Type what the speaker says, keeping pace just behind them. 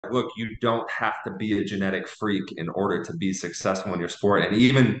look, you don't have to be a genetic freak in order to be successful in your sport, and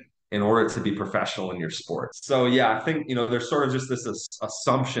even in order to be professional in your sport. So yeah, I think there's sort of just this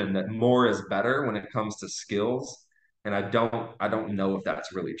assumption that more is better when it comes to skills, and I don't know if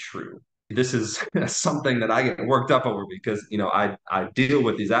that's really true. This is something that I get worked up over because I deal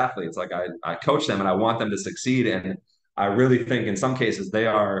with these athletes, like I coach them and I want them to succeed, and I really think in some cases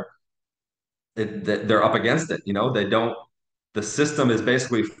they're up against it. They don't, the system is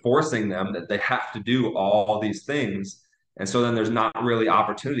basically forcing them that they have to do all these things. And so then there's not really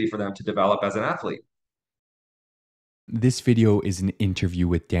opportunity for them to develop as an athlete. This video is an interview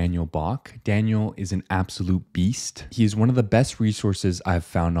with Daniel Bach. Daniel is an absolute beast. He is one of the best resources I've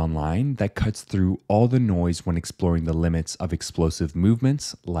found online that cuts through all the noise when exploring the limits of explosive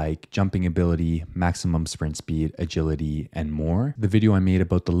movements like jumping ability, maximum sprint speed, agility, and more. The video I made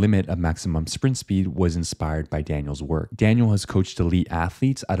about the limit of maximum sprint speed was inspired by Daniel's work. Daniel has coached elite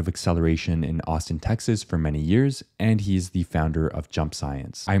athletes out of acceleration in Austin, Texas for many years, and he's the founder of Jump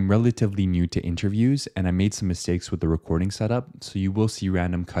Science. I'm relatively new to interviews, and I made some mistakes with the recording setup, so you will see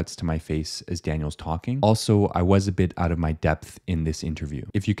random cuts to my face as Daniel's talking. Also, I was a bit out of my depth in this interview.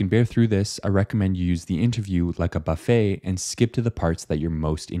 If you can bear through this, I recommend you use the interview like a buffet and skip to the parts that you're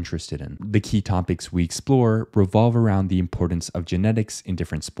most interested in. The key topics we explore revolve around the importance of genetics in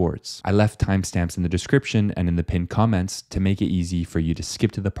different sports. I left timestamps in the description and in the pinned comments to make it easy for you to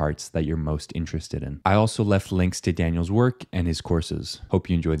skip to the parts that you're most interested in. I also left links to Daniel's work and his courses. Hope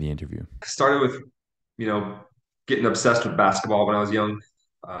you enjoy the interview. Started with, you know, getting obsessed with basketball when I was young.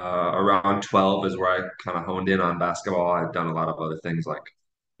 Around 12 is where I kind of honed in on basketball. I've done a lot of other things like,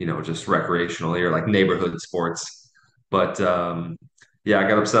 just recreationally or like neighborhood sports. But yeah, I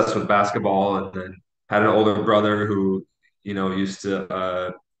got obsessed with basketball and then had an older brother who, used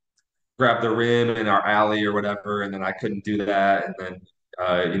to grab the rim in our alley or whatever. And then I couldn't do that. And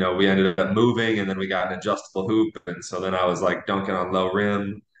then, we ended up moving and then we got an adjustable hoop. And so then I was like dunking on low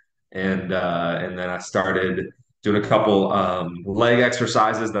rim. And then I started doing a couple leg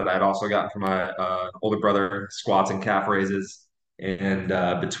exercises that I'd also gotten from my older brother, squats and calf raises. And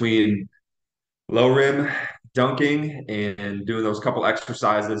between low rim, dunking, and doing those couple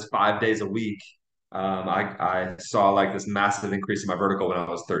exercises 5 days a week, I saw like this massive increase in my vertical when I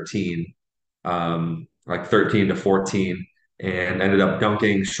was 13, like 13 to 14, and ended up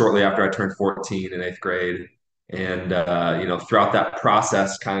dunking shortly after I turned 14 in eighth grade. And throughout that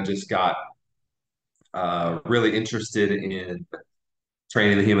process, kind of just got really interested in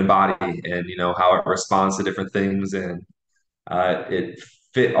training the human body and how it responds to different things, and it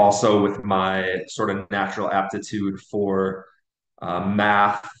fit also with my sort of natural aptitude for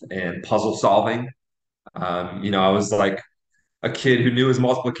math and puzzle solving. I was like a kid who knew his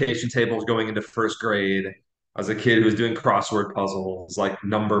multiplication tables going into first grade. I was a kid who was doing crossword puzzles, like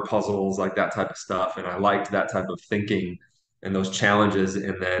number puzzles, like that type of stuff. And I liked that type of thinking and those challenges.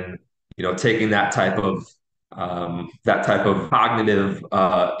 And then, taking that type of cognitive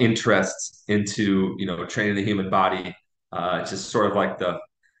interests into, training the human body. It's just sort of like the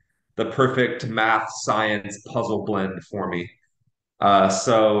perfect math science puzzle blend for me.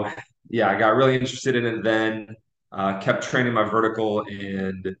 So yeah, I got really interested in it then, kept training my vertical.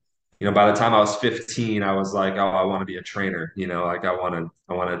 And, by the time I was 15, I was like, oh, I want to be a trainer, like I want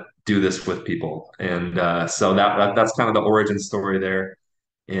to do this with people. And so that's kind of the origin story there.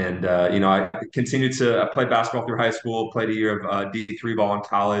 And, I continued I played basketball through high school, played a year of D3 ball in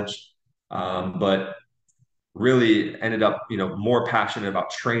college, but really ended up, more passionate about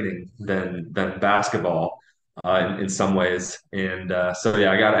training than basketball in some ways. And so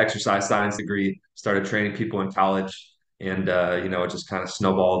yeah, I got an exercise science degree, started training people in college, and it just kind of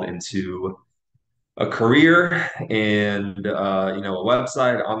snowballed into a career and a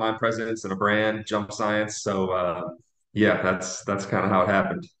website, online presence, and a brand, Jump Science. So yeah, that's kind of how it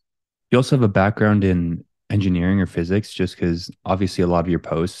happened. You also have a background in engineering or physics, just because obviously a lot of your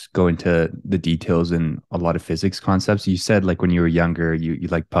posts go into the details and a lot of physics concepts. You said like when you were younger, you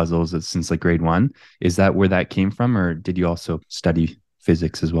like puzzles since like grade one. Is that where that came from, or did you also study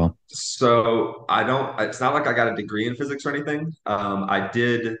physics as well? So I don't. It's not like I got a degree in physics or anything. I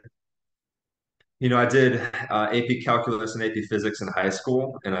did AP Calculus and AP Physics in high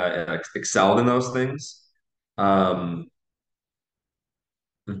school, and I excelled in those things. Um,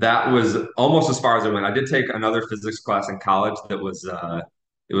 that was almost as far as I went. I did take another physics class in college that was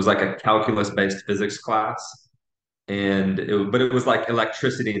it was like a calculus-based physics class, and but it was like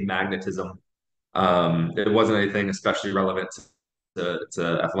electricity and magnetism. It wasn't anything especially relevant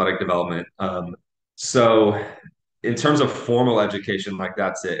to athletic development. So in terms of formal education, like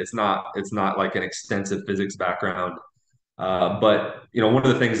that's it. It's not like an extensive physics background. But one of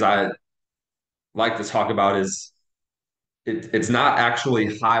the things I like to talk about is it's not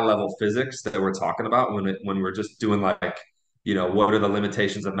actually high level physics that we're talking about when we're just doing like, what are the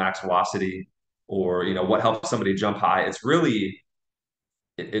limitations of max velocity, or what helps somebody jump high. It's really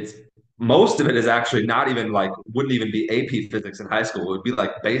it's most of it is actually not even like, wouldn't even be AP physics in high school. It would be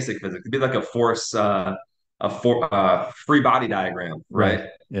like basic physics. It'd be like a free body diagram, Right. right?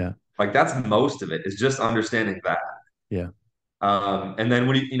 Yeah. Like that's most of it is just understanding that. Yeah. And then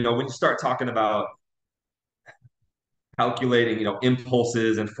when you start talking about calculating,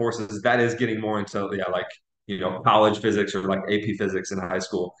 impulses and forces, that is getting more into, yeah, like, college physics or like AP physics in high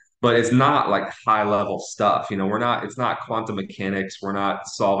school. But it's not like high level stuff. It's not quantum mechanics. We're not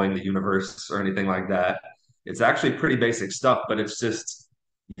solving the universe or anything like that. It's actually pretty basic stuff, but it's just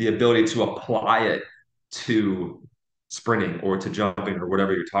the ability to apply it to sprinting or to jumping or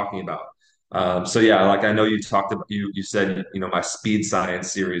whatever you're talking about. So yeah, like I know you talked about, you said, my speed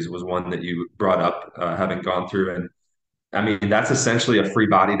science series was one that you brought up, having gone through. And I mean, that's essentially a free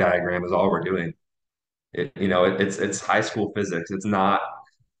body diagram is all we're doing. It's high school physics.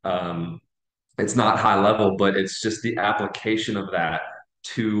 Um, it's not high level, but it's just the application of that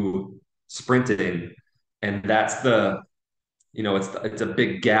to sprinting. And that's it's a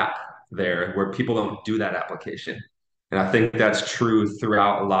big gap there where people don't do that application. And I think that's true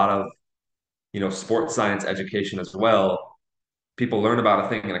throughout a lot of, sports science education as well. People learn about a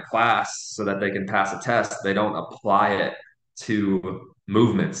thing in a class so that they can pass a test. They don't apply it to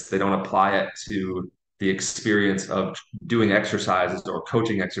movements. They don't apply it to the experience of doing exercises or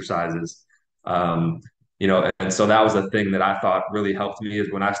coaching exercises. Um, and so that was the thing that I thought really helped me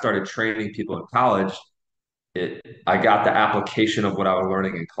is when I started training people in college, I got the application of what I was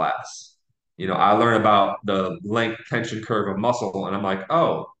learning in class. I learned about the length tension curve of muscle, and I'm like,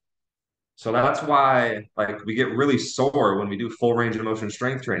 oh, so that's why like we get really sore when we do full range of motion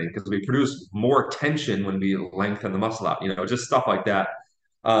strength training because we produce more tension when we lengthen the muscle out, just stuff like that.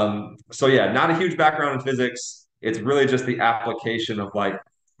 So yeah, not a huge background in physics. It's really just the application of like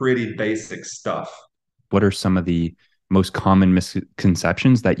pretty basic stuff. What are some of the most common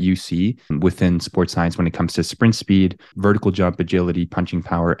misconceptions that you see within sports science when it comes to sprint speed, vertical jump, agility, punching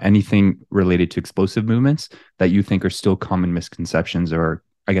power, anything related to explosive movements that you think are still common misconceptions or,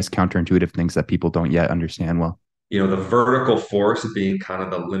 I guess, counterintuitive things that people don't yet understand well? The vertical force being kind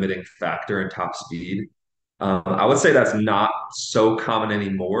of the limiting factor in top speed. I would say that's not so common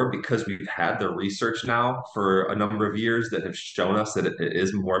anymore because we've had the research now for a number of years that have shown us that it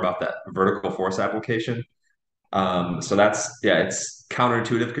is more about that vertical force application. So yeah, it's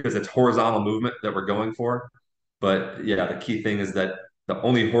counterintuitive because it's horizontal movement that we're going for. But yeah, the key thing is that the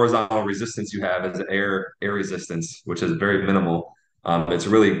only horizontal resistance you have is air resistance, which is very minimal. It's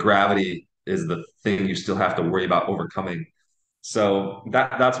really gravity is the thing you still have to worry about overcoming. So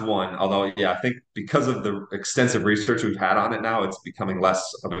that's one. Although, yeah, I think because of the extensive research we've had on it now, it's becoming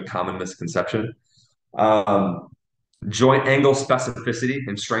less of a common misconception. Um, Joint angle specificity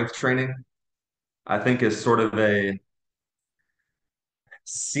in strength training, I think, is sort of a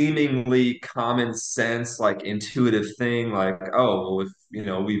seemingly common sense, like intuitive thing, like, oh, well,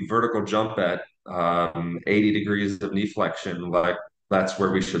 if we vertical jump at 80 degrees of knee flexion, like that's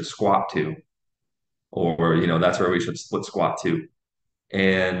where we should squat to, or that's where we should split squat to.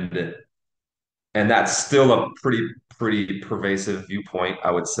 And that's still a pretty pervasive viewpoint,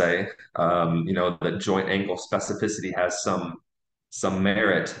 I would say. That joint angle specificity has some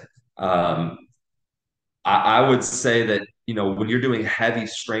merit. Um, I would say that, when you're doing heavy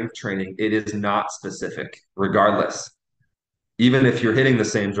strength training, it is not specific, regardless. Even if you're hitting the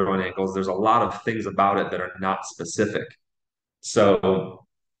same joint angles, there's a lot of things about it that are not specific. So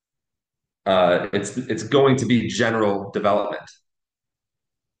it's going to be general development.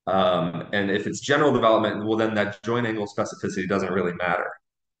 And if it's general development, well, then that joint angle specificity doesn't really matter.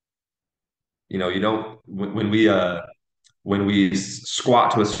 You don't when we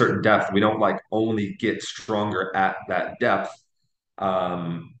squat to a certain depth, we don't like only get stronger at that depth.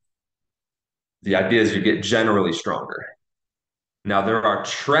 Um, the idea is you get generally stronger. Now there are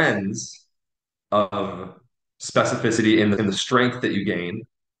trends of specificity in the strength that you gain,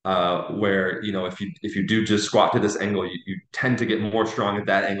 where if you do just squat to this angle, you tend to get more strong at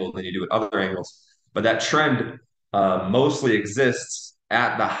that angle than you do at other angles. But that trend mostly exists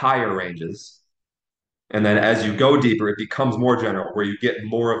at the higher ranges, and then as you go deeper, it becomes more general, where you get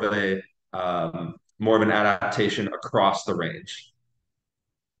more of an adaptation across the range.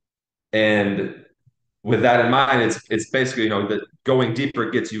 And with that in mind, it's basically that going deeper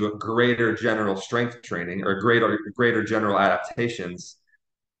gets you a greater general strength training or greater general adaptations.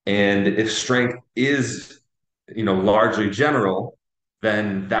 And if strength is largely general,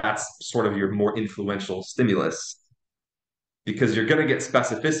 then that's sort of your more influential stimulus because you're going to get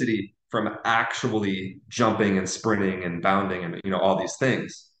specificity from actually jumping and sprinting and bounding and all these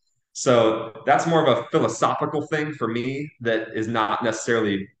things. So that's more of a philosophical thing for me that is not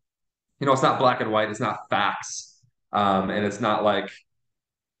necessarily, it's not black and white, it's not facts. And it's not like,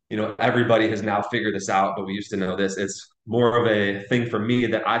 everybody has now figured this out, but we used to know this. It's more of a thing for me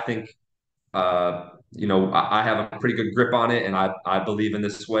that I think I have a pretty good grip on it, and I believe in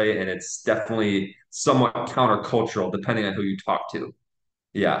this way, and it's definitely somewhat countercultural depending on who you talk to.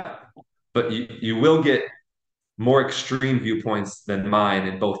 Yeah, but you will get more extreme viewpoints than mine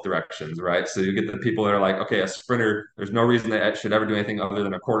in both directions, right? So you get the people that are like, okay, a sprinter, there's no reason that should ever do anything other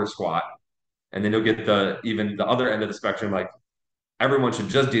than a quarter squat, and then you'll get the other end of the spectrum, like everyone should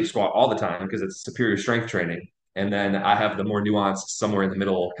just deep squat all the time because it's superior strength training. And then I have the more nuanced, somewhere in the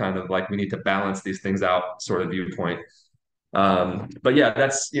middle, kind of like we need to balance these things out sort of viewpoint. But yeah,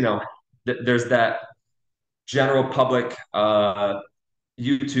 that's there's that general public YouTube,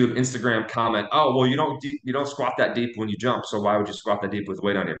 Instagram comment. Oh, well, you don't squat that deep when you jump, so why would you squat that deep with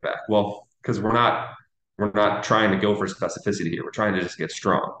weight on your back? Well, because we're not trying to go for specificity here. We're trying to just get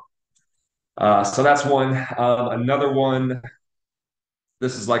strong. So that's one. Another one.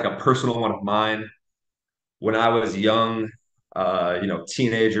 This is like a personal one of mine. When I was young,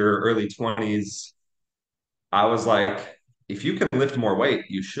 teenager, early 20s, I was like, if you can lift more weight,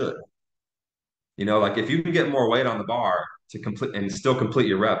 you should. Like if you can get more weight on the bar to complete and still complete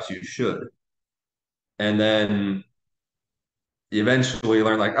your reps, you should. And then eventually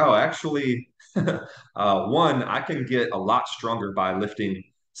learn like, oh, actually, one, I can get a lot stronger by lifting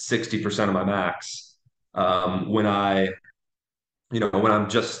 60% of my max when I'm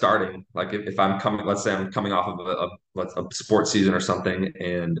just starting. Like if I'm coming, let's say I'm coming off of a sports season or something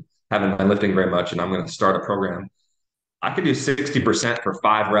and haven't been lifting very much, and I'm going to start a program. I could do 60% for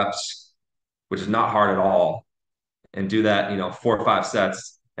 5 reps, which is not hard at all, and do that, 4 or 5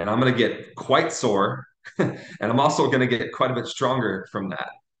 sets. And I'm going to get quite sore, and I'm also going to get quite a bit stronger from that.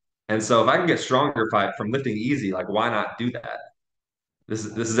 And so if I can get stronger from lifting easy, like why not do that? This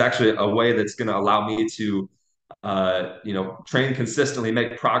is actually a way that's going to allow me to train consistently,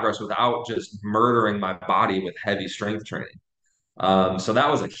 make progress without just murdering my body with heavy strength training. So that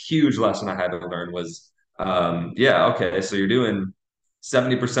was a huge lesson I had to learn was, yeah, okay, so you're doing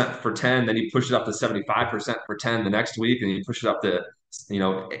 70% for 10, then you push it up to 75% for 10 the next week, and you push it up to,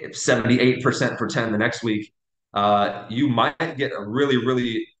 78% for 10 the next week. You might get a really,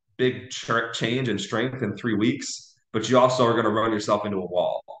 really big change in strength in 3 weeks, but you also are going to run yourself into a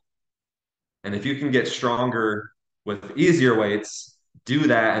wall. And if you can get stronger with easier weights, do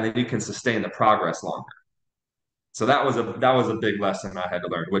that, and then you can sustain the progress longer. So that was a big lesson I had to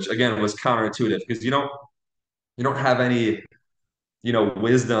learn, which again was counterintuitive because you don't have any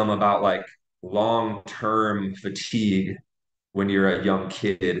wisdom about like long-term fatigue when you're a young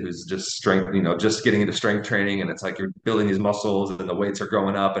kid who's just just getting into strength training, and it's like you're building these muscles and the weights are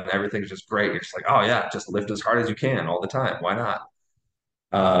growing up and everything's just great. You're just like, oh yeah, just lift as hard as you can all the time. Why not?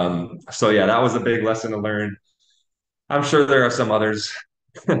 So yeah, that was a big lesson to learn. I'm sure there are some others.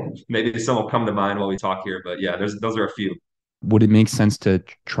 Maybe some will come to mind while we talk here, but yeah, those are a few. Would it make sense to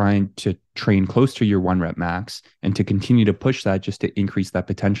try to train close to your 1 rep max and to continue to push that just to increase that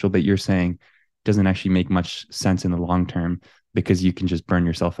potential that you're saying doesn't actually make much sense in the long term because you can just burn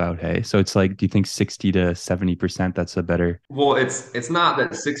yourself out? Hey, so it's like, do you think 60 to 70% that's a better? Well, it's not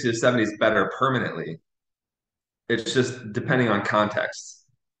that 60 to 70 is better permanently. It's just depending on context.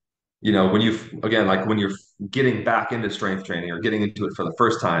 When you again, like when you're getting back into strength training or getting into it for the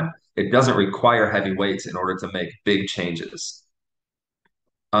first time, it doesn't require heavy weights in order to make big changes.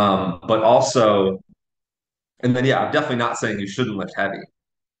 But also, and then yeah, I'm definitely not saying you shouldn't lift heavy.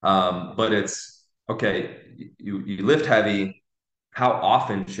 But it's okay, you lift heavy, how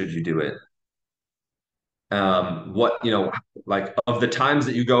often should you do it? What, like of the times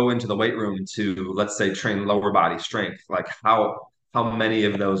that you go into the weight room to, let's say, train lower body strength, like how many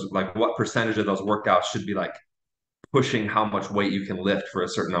of those, like what percentage of those workouts should be like pushing how much weight you can lift for a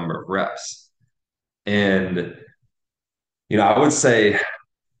certain number of reps? And, I would say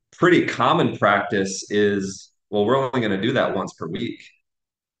pretty common practice is, well, we're only going to do that once per week.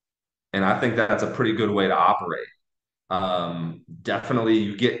 And I think that's a pretty good way to operate. Definitely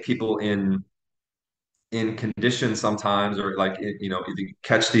you get people in condition sometimes, or like you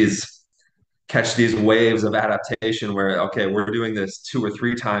catch these waves of adaptation where okay, we're doing this 2 or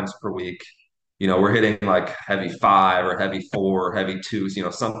 3 times per week. We're hitting like heavy 5 or heavy 4 or heavy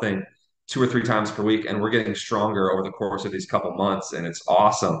 2s, something 2 or 3 times per week, and we're getting stronger over the course of these couple months, and it's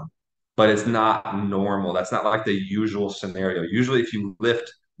awesome. but it's not normal. That's not like the usual scenario. Usually, if you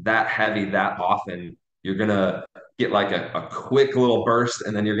lift that heavy that often, you're gonna get like a quick little burst,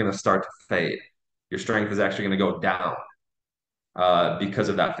 and then you're gonna start to fade. Your strength is actually gonna go down because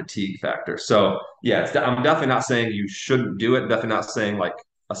of that fatigue factor. So yeah, I'm definitely not saying you shouldn't do it. Definitely not saying like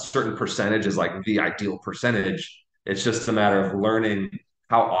a certain percentage is like the ideal percentage. It's just a matter of learning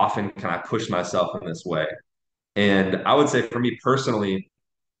how often can I push myself in this way. And I would say for me personally,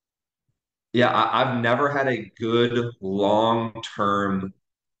 yeah, I've never had a good long-term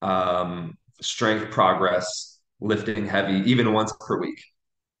strength progress lifting heavy, even once per week.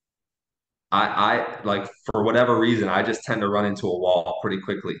 I like for whatever reason, I just tend to run into a wall pretty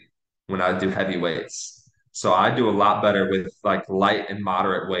quickly when I do heavy weights. So I do a lot better with like light and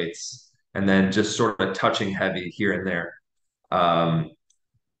moderate weights, and then just sort of touching heavy here and there. Um,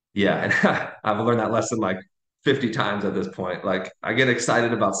 yeah, and I've learned that lesson like 50 times at this point. Like I get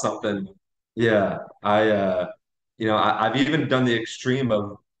excited about something. Yeah, I've even done the extreme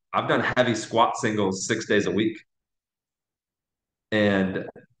of I've done heavy squat singles 6 days a week. And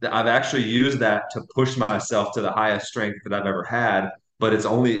I've actually used that to push myself to the highest strength that I've ever had, but it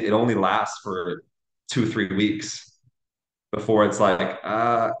only lasts for 2, 3 weeks before it's like,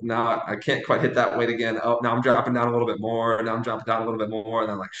 no, I can't quite hit that weight again. Oh, now I'm dropping down a little bit more. Now I'm dropping down a little bit more, and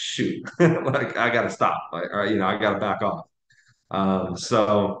I'm like, shoot, like I gotta stop. Like, all right, I gotta back off.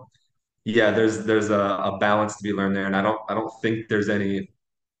 So yeah, there's a balance to be learned there, and I don't think there's any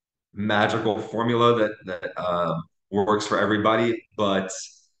magical formula that works for everybody, but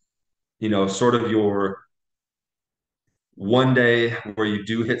sort of your one day where you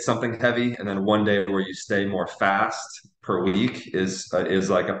do hit something heavy, and then one day where you stay more fast per week is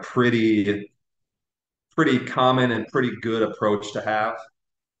like a pretty common and pretty good approach to have.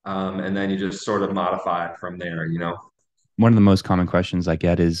 And then you just sort of modify it from there. One of the most common questions I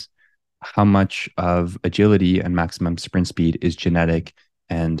get is how much of agility and maximum sprint speed is genetic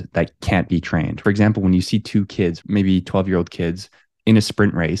and that can't be trained. For example, when you see two kids, maybe 12-year-old kids in a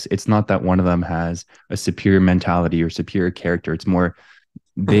sprint race, it's not that one of them has a superior mentality or superior character. It's more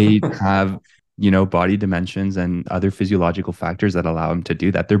they have, body dimensions and other physiological factors that allow them to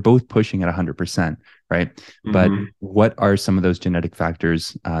do that. They're both pushing at 100%, right? But Hmm. what are some of those genetic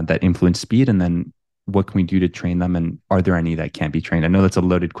factors that influence speed? And then what can we do to train them? And are there any that can't be trained? I know that's a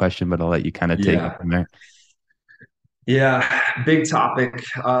loaded question, but I'll let you kind of take it Yeah. from there. Yeah. Big topic.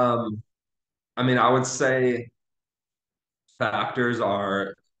 I mean, I would say factors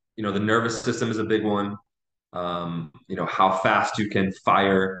are, the nervous system is a big one. How fast you can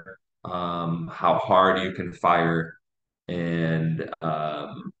fire, how hard you can fire, and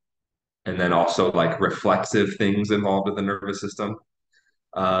then also like reflexive things involved with the nervous system.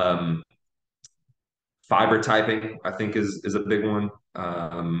 Um, Fiber typing, I think, is a big one.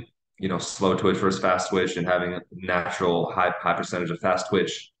 Slow twitch versus fast twitch, and having a natural high percentage of fast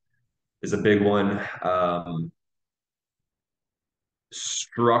twitch is a big one.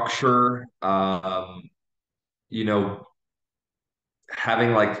 Structure, you know,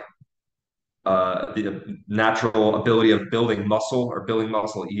 having like the natural ability of building muscle or building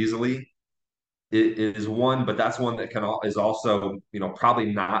muscle easily is one, but that's one that is also,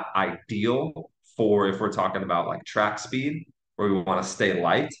 probably not ideal for if we're talking about like track speed, where we want to stay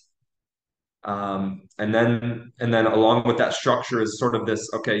light. And then along with that structure is sort of this,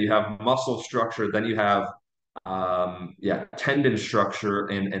 okay, you have muscle structure, then you have tendon structure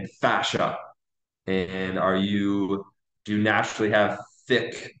and fascia. And do you naturally have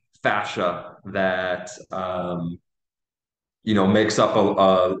thick fascia that makes up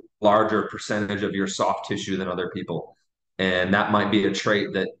a larger percentage of your soft tissue than other people. And that might be a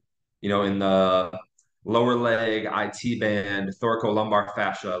trait that, in the lower leg, IT band, thoracolumbar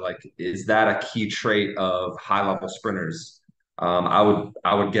fascia, like, is that a key trait of high level sprinters? I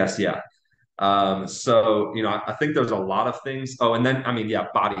would guess, yeah. So, I think there's a lot of things. Oh, and then, I mean, yeah,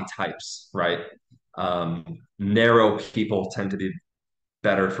 body types, right? Narrow people tend to be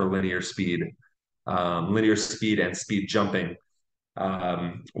better for linear speed and speed jumping.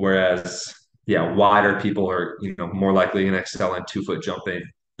 Whereas, yeah, wider people are, more likely to excel in 2 foot jumping,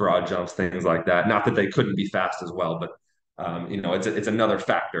 broad jumps, things like that. Not that they couldn't be fast as well, but it's another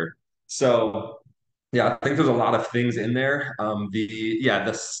factor. So yeah, I think there's a lot of things in there.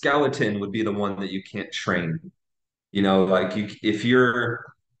 The skeleton would be the one that you can't train. Like if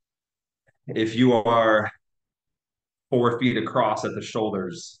you are 4 feet across at the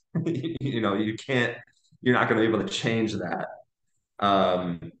shoulders, you can't. You're not going to be able to change that.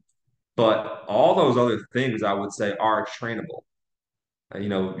 But all those other things I would say are trainable.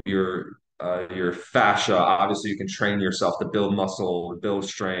 Your your fascia. Obviously, you can train yourself to build muscle, build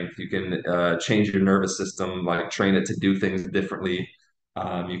strength. You can change your nervous system, like train it to do things differently.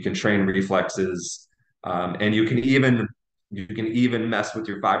 You can train reflexes, and you can even mess with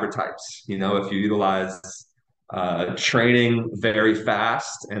your fiber types. If you utilize training very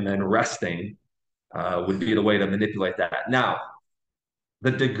fast and then resting would be the way to manipulate that. Now,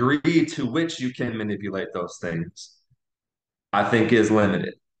 the degree to which you can manipulate those things, I think, is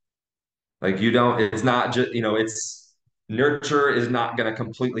limited. Like you don't, it's not just, it's nurture is not going to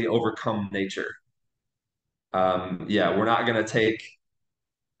completely overcome nature. Yeah, we're not going to take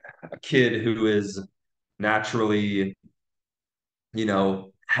a kid who is naturally,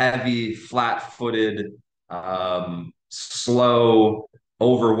 heavy, flat-footed, slow,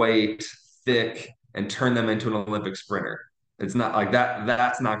 overweight, thick, and turn them into an Olympic sprinter. It's not like that.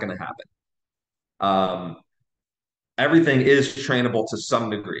 That's not going to happen. Um, Everything is trainable to some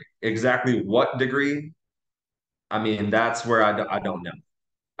degree. Exactly what degree? I mean, that's where I don't know.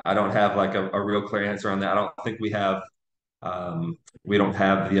 I don't have like a real clear answer on that. I don't think um, we don't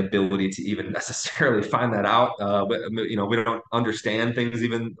have the ability to even necessarily find that out. We don't understand things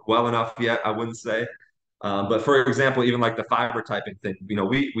even well enough yet, I wouldn't say. But for example, even like the fiber typing thing,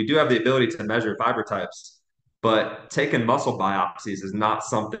 we do have the ability to measure fiber types, but taking muscle biopsies is not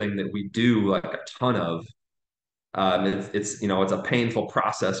something that we do like a ton of. It's a painful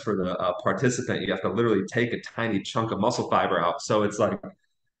process for the participant. You have to literally take a tiny chunk of muscle fiber out. So it's like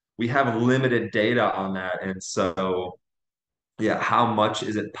we have limited data on that. And so, yeah, how much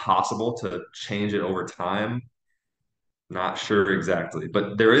is it possible to change it over time? Not sure exactly,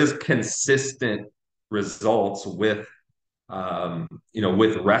 but there is consistent results with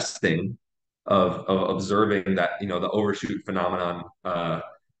resting of observing that, the overshoot phenomenon,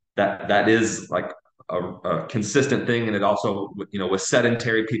 that is like a consistent thing. And it also, with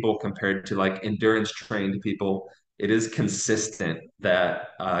sedentary people compared to like endurance trained people, it is consistent that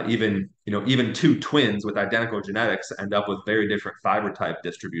even two twins with identical genetics end up with very different fiber type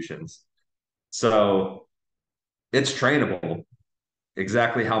distributions. So it's trainable.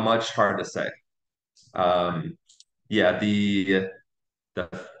 Exactly how much, hard to say. Um, yeah, the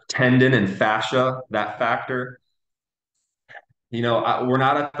tendon and fascia, that factor, we're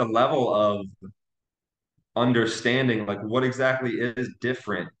not at the level of understanding like what exactly is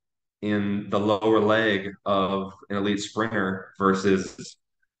different in the lower leg of an elite sprinter versus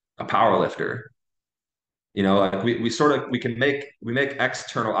a power lifter. Like we make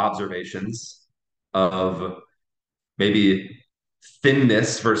external observations of maybe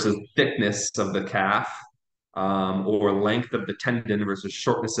thinness versus thickness of the calf, or length of the tendon versus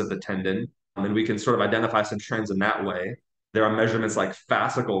shortness of the tendon. And we can sort of identify some trends in that way. There are measurements like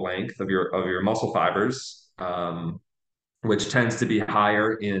fascicle length of your muscle fibers, which tends to be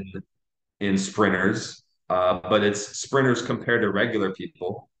higher in sprinters, but it's sprinters compared to regular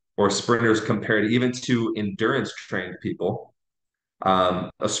people, or sprinters compared even to endurance trained people. A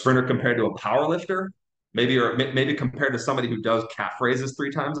sprinter compared to a power lifter, maybe compared to somebody who does calf raises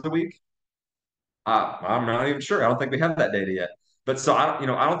 3 times a week. I'm not even sure. I don't think we have that data yet. But so I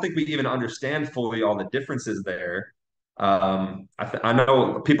don't think we even understand fully all the differences there. I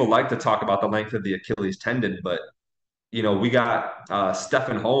know people like to talk about the length of the Achilles tendon, but we got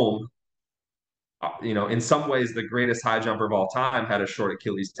Stephen Holm. In some ways, the greatest high jumper of all time had a short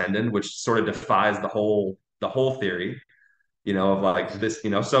Achilles tendon, which sort of defies the whole theory. Of like this.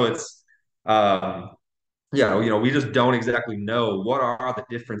 So it's yeah, we just don't exactly know what are the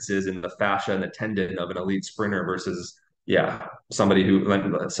differences in the fascia and the tendon of an elite sprinter versus, yeah, somebody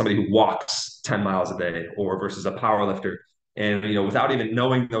who walks 10 miles a day, or versus a power lifter. And without even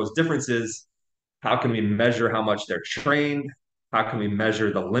knowing those differences, how can we measure how much they're trained? How can we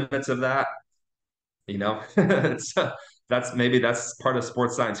measure the limits of that? It's, that's part of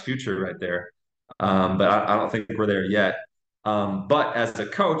sports science future right there. But I don't think we're there yet. But as a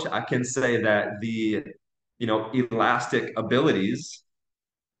coach, I can say that the elastic abilities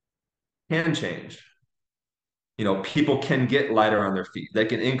can change. People can get lighter on their feet. They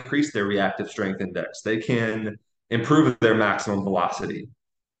can increase their reactive strength index. They can improve their maximum velocity.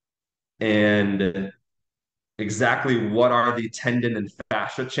 And exactly what are the tendon and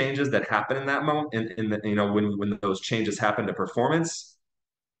fascia changes that happen in that moment, in the, when those changes happen to performance,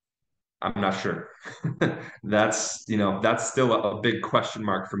 I'm not sure. That's still a big question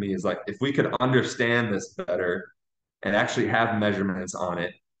mark for me, is like if we could understand this better and actually have measurements on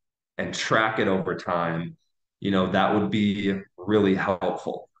it and track it over time, that would be really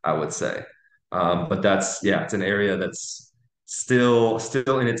helpful, I would say. But yeah, it's an area that's still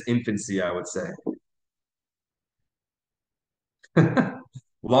in its infancy, I would say.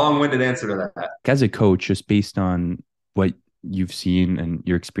 long-winded answer to that. As a coach, just based on what you've seen and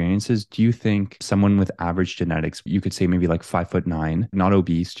your experiences, do you think someone with average genetics, you could say maybe like 5'9", not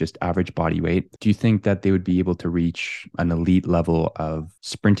obese, just average body weight, do you think that they would be able to reach an elite level of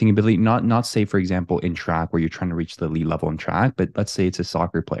sprinting ability? Not say, for example, in track where you're trying to reach the elite level in track, but let's say it's a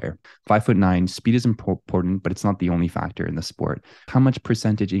soccer player. 5'9", speed is important, but it's not the only factor in the sport. How much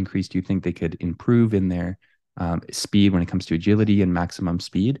percentage increase do you think they could improve in their speed when it comes to agility and maximum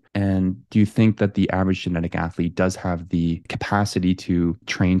speed? And do you think that the average genetic athlete does have the capacity to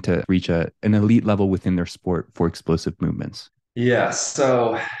train to reach an elite level within their sport for explosive movements? Yeah.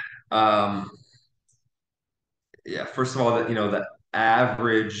 So, um, yeah. First of all, that the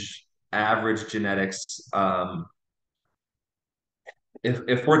average genetics.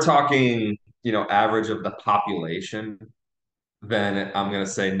 If we're talking, average of the population, then I'm gonna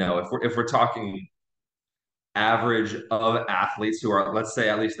say no. If we're talking average of athletes who are, let's say,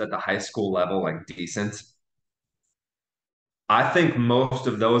 at least at the high school level, like decent, I think most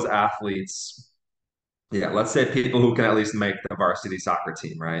of those athletes, yeah, let's say people who can at least make the varsity soccer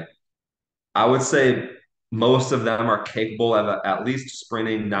team, right? I would say most of them are capable of at least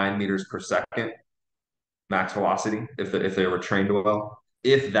sprinting 9 meters per second max velocity if they were trained well.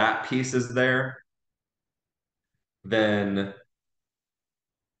 If that piece is there, then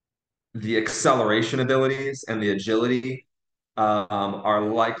the acceleration abilities and the agility are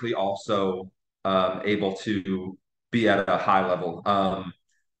likely also able to be at a high level.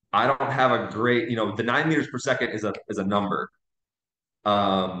 I don't have a great, the 9 meters per second is a number.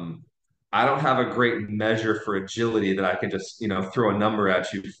 Um, I don't have a great measure for agility that I can just, throw a number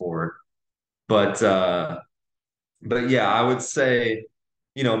at you for. But but yeah, I would say,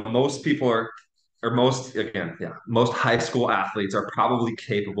 most people or most again, yeah, most high school athletes are probably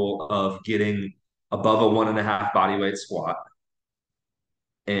capable of getting above a 1.5 body weight squat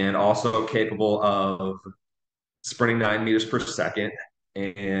and also capable of sprinting 9 meters per second.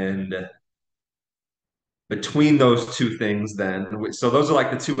 And between those two things, then, so those are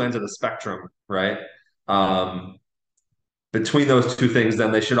like the two ends of the spectrum, right? Um, Between those two things,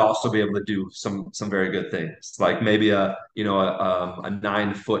 then they should also be able to do some very good things, like maybe a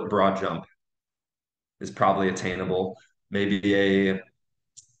 9 foot broad jump is probably attainable. Maybe a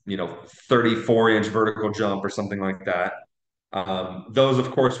 34-inch vertical jump or something like that. Those,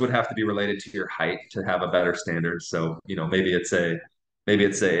 of course, would have to be related to your height to have a better standard. So, maybe it's a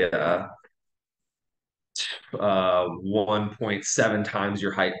 1.7 times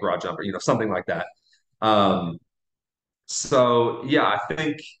your height broad jumper, something like that. Um, so yeah, I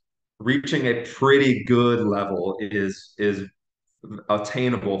think reaching a pretty good level is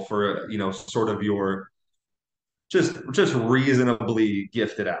attainable for sort of your just reasonably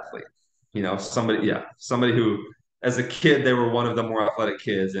gifted athlete. Somebody who as a kid they were one of the more athletic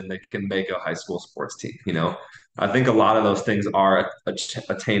kids and they can make a high school sports team. I think a lot of those things are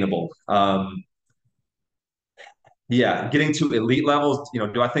attainable. Yeah, getting to elite levels,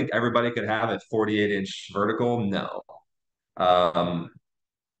 do I think everybody could have a 48-inch vertical? No. Um,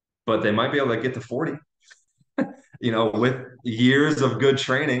 but they might be able to get to 40, with years of good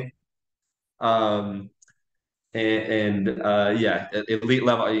training. Um, and yeah, elite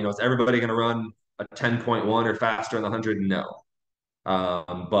level, is everybody going to run a 10.1 or faster in the 100? No.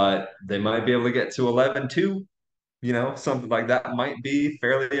 But they might be able to get to 11.2, something like that might be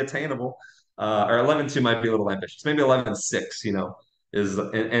fairly attainable. Or 11.2 might be a little ambitious. Maybe 11.6,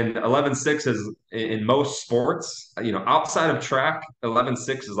 and 11.6 is in most sports, outside of track,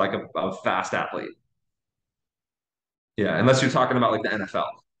 11.6 is like a fast athlete. Yeah, unless you're talking about like the NFL,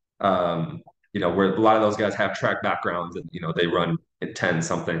 where a lot of those guys have track backgrounds and they run at 10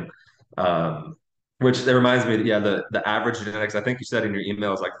 something. Um, which that reminds me, yeah, the average genetics, I think you said in your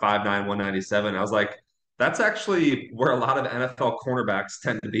email is like 5'9", 197. I was like, that's actually where a lot of NFL cornerbacks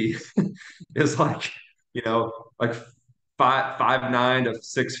tend to be, is like, you know, like 5'9" to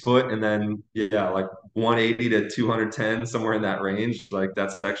 6 foot, and then yeah, like 180 to 210, somewhere in that range. Like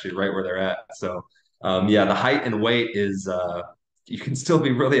that's actually right where they're at. So yeah, the height and weight is you can still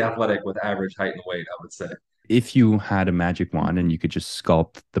be really athletic with average height and weight, I would say. If you had a magic wand and you could just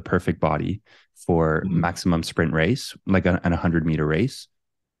sculpt the perfect body for Mhm. maximum sprint race, like an 100-meter race,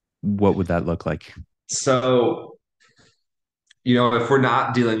 what would that look like? So, if we're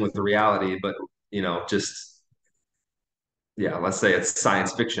not dealing with the reality, but just yeah, let's say it's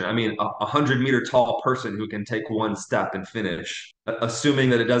science fiction. I mean, a 100-meter tall person who can take one step and finish, assuming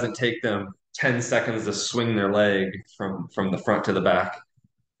that it doesn't take them 10 seconds to swing their leg from the front to the back.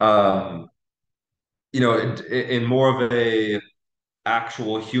 Um, in more of a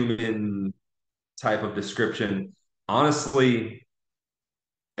actual human type of description, honestly,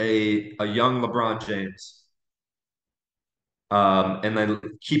 a young LeBron James, and then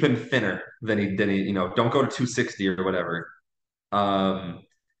keep him thinner than he, don't go to 260 or whatever. Um,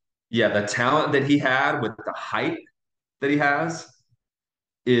 yeah, the talent that he had with the height that he has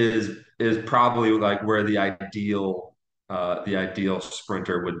is probably like where the ideal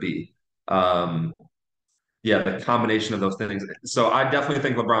sprinter would be. Um, yeah, the combination of those things. So I definitely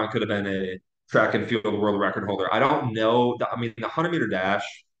think LeBron could have been a track and field world record holder. I don't know. I mean, the 100-meter dash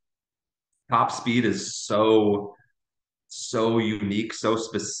top speed is so unique, so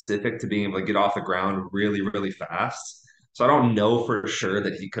specific to being able to get off the ground really, really fast. So I don't know for sure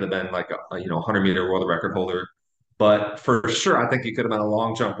that he could have been like a 100-meter world record holder, but for sure I think he could have been a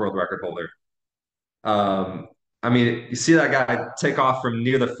long jump world record holder. Um, I mean, you see that guy take off from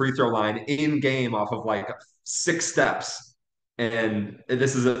near the free throw line in game off of like 6 steps, and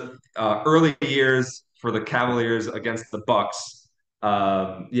this is early years for the Cavaliers against the Bucks.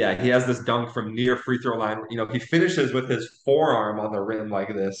 Yeah, he has this dunk from near free throw line. He finishes with his forearm on the rim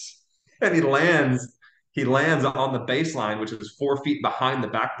like this, and he lands on the baseline, which is 4 feet behind the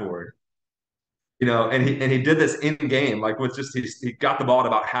backboard. And he did this in game, like with just he got the ball at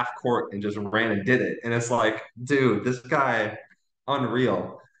about half court and just ran and did it. And it's like, dude, this guy,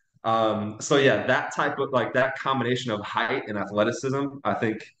 unreal. So yeah, that type of like that combination of height and athleticism, I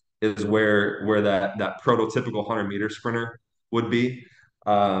think, is where that prototypical 100-meter sprinter would be.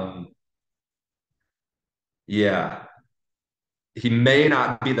 Um, yeah, he may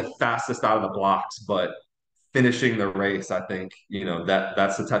not be the fastest out of the blocks, but finishing the race, I think,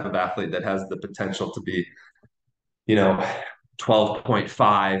 that's the type of athlete that has the potential to be you know,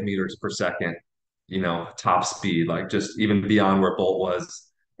 12.5 meters per second, top speed, like just even beyond where Bolt was.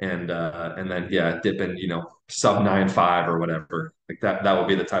 And then yeah, dipping, sub 9.5 or whatever. Like that would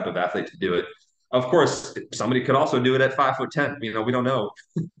be the type of athlete to do it. Of course, somebody could also do it at 5'10". We don't know.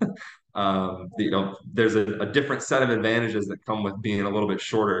 There's a different set of advantages that come with being a little bit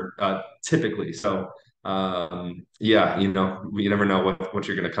shorter, typically. So yeah, you never know what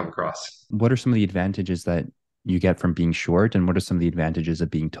you're going to come across. What are some of the advantages that you get from being short, and what are some of the advantages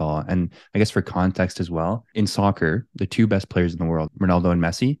of being tall? And I guess for context as well, in soccer, the two best players in the world, Ronaldo and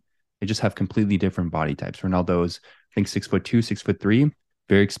Messi, they just have completely different body types. Ronaldo's, I think, 6'2", 6'3",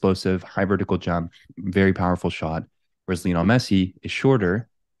 very explosive, high vertical jump, very powerful shot. Whereas Lionel Messi is shorter,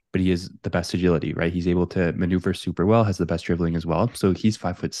 but he has the best agility, right? He's able to maneuver super well, has the best dribbling as well. So he's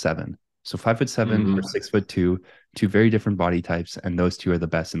 5'7". So 5'7" or Mhm. 6'2", two very different body types, and those two are the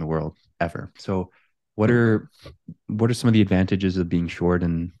best in the world ever. So what are what are some of the advantages of being short,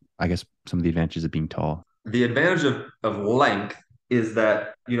 and I guess some of the advantages of being tall? The advantage of length is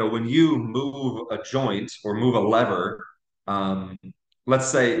that when you move a joint or move a lever, um, let's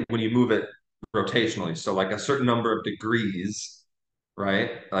say when you move it rotationally, so like a certain number of degrees,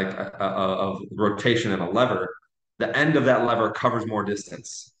 right, like of rotation in a lever, the end of that lever covers more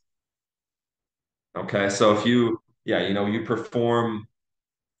distance. Okay, so if you perform,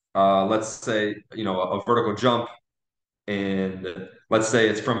 let's say, a vertical jump, and let's say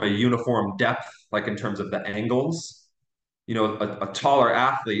it's from a uniform depth, like in terms of the angles. A taller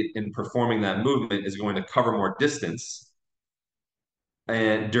athlete in performing that movement is going to cover more distance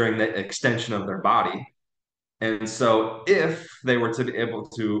and during the extension of their body. And so if they were to be able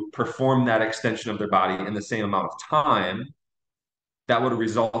to perform that extension of their body in the same amount of time, that would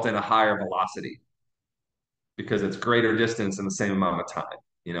result in a higher velocity because it's greater distance in the same amount of time.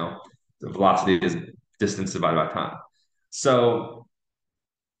 You know, the velocity is distance divided by time. So,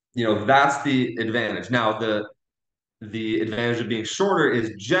 that's the advantage. Now, the advantage of being shorter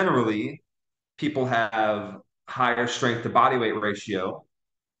is generally people have higher strength to body weight ratio,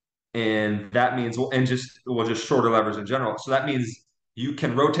 and that means just shorter levers in general. So that means you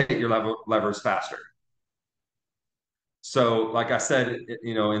can rotate your levers faster. So, like I said,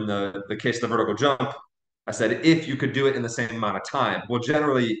 in the case of the vertical jump, I said if you could do it in the same amount of time. Well,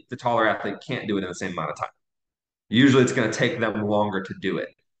 generally, the taller athlete can't do it in the same amount of time. Usually, it's going to take them longer to do it.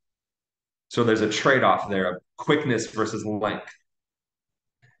 So there's a trade-off there of quickness versus length.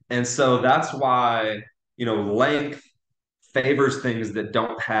 And so that's why, length favors things that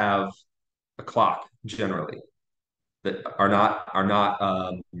don't have a clock generally, that are not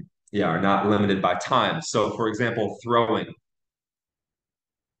limited by time. So for example, throwing,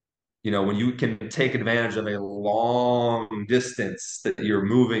 when you can take advantage of a long distance that you're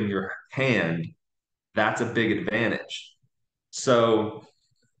moving your hand, that's a big advantage. So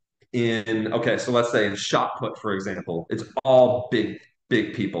so let's say in shot put, for example, it's all big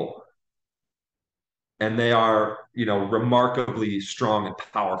people, and they are, remarkably strong and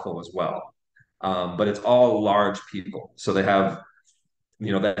powerful as well. But it's all large people. So they have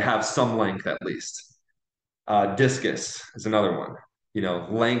that have some length at least. Discus is another one.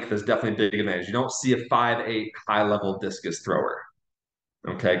 Length is definitely a big advantage. You don't see a 5'8" high level discus thrower,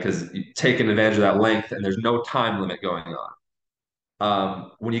 okay, because you're taking advantage of that length and there's no time limit going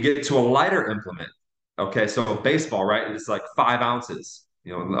on. When you get to a lighter implement, okay, so baseball, right, it's like 5 ounces,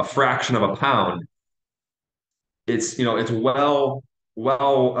 a fraction of a pound. It's well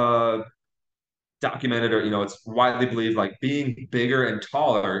documented, or it's widely believed like being bigger and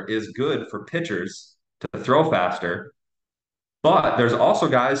taller is good for pitchers to throw faster. But there's also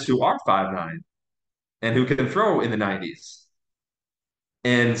guys who are 5'9" and who can throw in the 90s.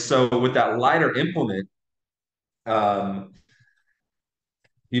 And so with that lighter implement, um,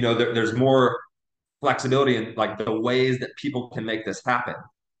 there's more flexibility in like the ways that people can make this happen.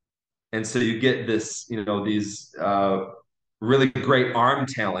 And so you get this, these really great arm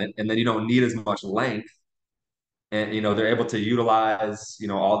talent, and then you don't need as much length. And they're able to utilize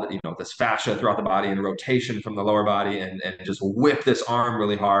all the this fascia throughout the body and rotation from the lower body, and just whip this arm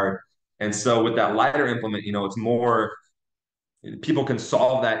really hard. And so with that lighter implement, it's more people can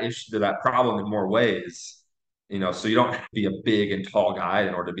solve that issue, that problem in more ways. So you don't have to be a big and tall guy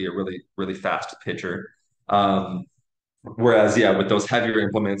in order to be a really really fast pitcher. Whereas, yeah, with those heavier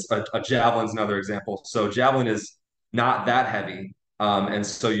implements, a javelin's another example. So javelin is not that heavy, and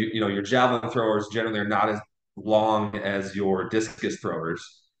so your javelin throwers generally are not as long as your discus throwers.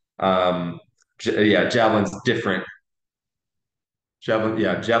 Um, yeah, javelin's different.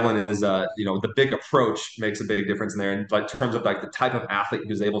 Javelin is the big approach makes a big difference in there, and like in terms of like the type of athlete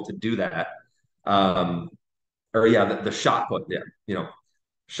who's able to do that. Um, or yeah, the shot put, yeah,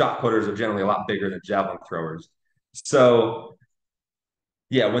 shot putters are generally a lot bigger than javelin throwers. So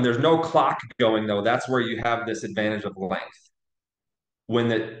yeah, when there's no clock going though, that's where you have this advantage of length. When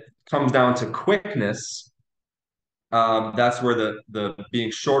it comes down to quickness, that's where the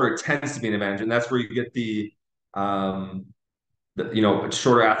being shorter tends to be an advantage, and that's where you get um,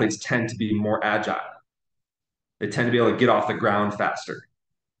 shorter athletes tend to be more agile. They tend to be able to get off the ground faster,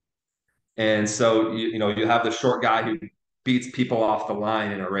 and so you have the short guy who beats people off the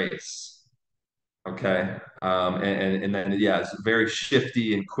line in a race. Okay, and then yeah, it's very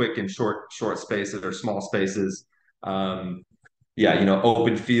shifty and quick in short spaces or small spaces. Um, yeah,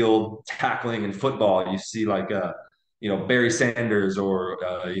 open field tackling in football, you see like Barry Sanders, or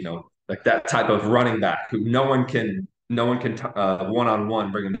like that type of running back who no one can one on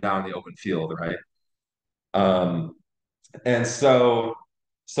one bring him down the open field, right? And so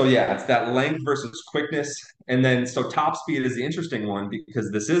yeah, it's that length versus quickness, and then so top speed is the interesting one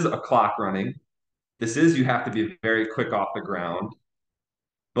because this is a clock running. This is you have to be very quick off the ground,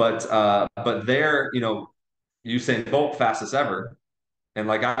 but there, Usain Bolt fastest ever. And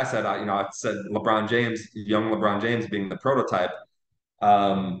like I said, I said LeBron James, young LeBron James being the prototype.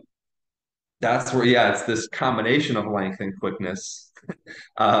 Um, that's where, yeah, it's this combination of length and quickness.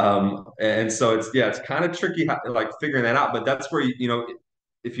 And so it's kind of tricky, like figuring that out. But that's where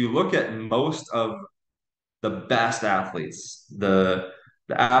if you look at most of the best athletes, the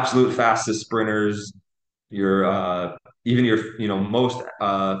absolute fastest sprinters, your even your most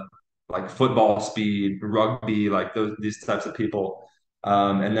like football speed, rugby, like these types of people,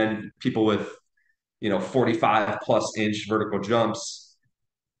 and then people with 45 plus inch vertical jumps.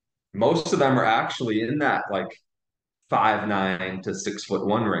 Most of them are actually in that like 5'9" to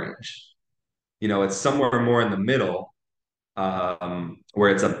 6'1" range. It's somewhere more in the middle, where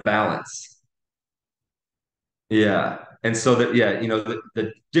it's a balance. Yeah. And so that, yeah,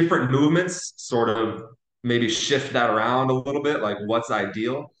 the different movements sort of maybe shift that around a little bit, like what's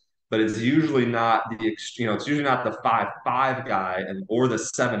ideal, but it's usually not it's usually not the 5'5" guy or the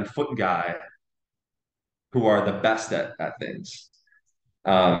 7 foot guy who are the best at things.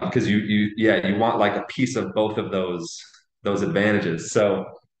 Because yeah, you want like a piece of both of those advantages. So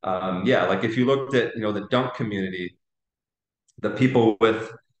yeah, like if you looked at, the dunk community, the people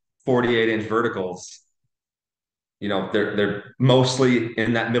with 48-inch verticals, they're mostly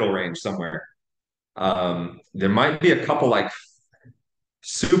in that middle range somewhere. There might be a couple like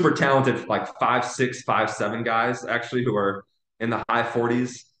super talented, like 5'6", 5'7" guys actually who are in the high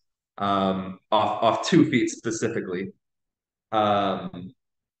 40s, off 2 feet specifically. Um,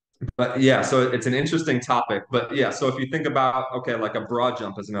 but yeah, so it's an interesting topic. But yeah, so if you think about, okay, like a broad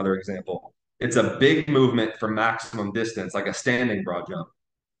jump is another example. It's a big movement for maximum distance, like a standing broad jump.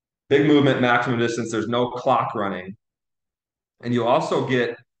 Big movement, maximum distance. There's no clock running, and you also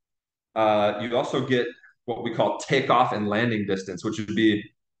get what we call takeoff and landing distance, which would be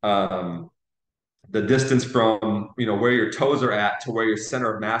um, the distance from where your toes are at to where your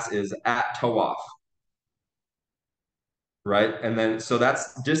center of mass is at toe off. right? And then so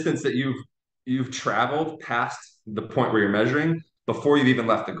that's distance that you've traveled past the point where you're measuring before you've even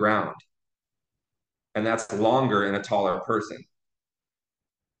left the ground. And that's longer in a taller person,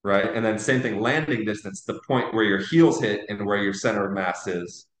 right? And then same thing, landing distance, the point where your heels hit and where your center of mass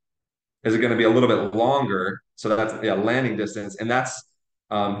is it going to be a little bit longer? So that's yeah, landing distance, and that's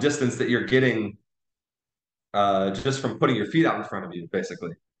distance that you're getting just from putting your feet out in front of you,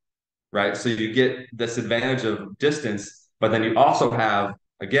 basically, right? So you get this advantage of distance, but then you also have,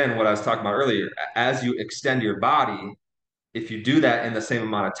 again, what I was talking about earlier, as you extend your body, if you do that in the same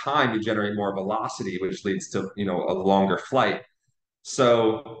amount of time, you generate more velocity, which leads to, a longer flight.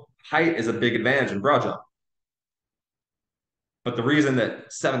 So height is a big advantage in broad jump. But the reason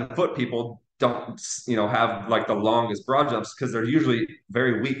that 7 foot people don't, have like the longest broad jumps because they're usually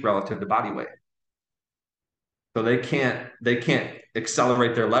very weak relative to body weight. So they can't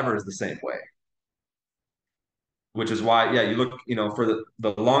accelerate their levers the same way, which is why, yeah, you look, for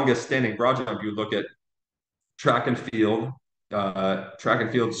the longest standing broad jump, you look at track and field,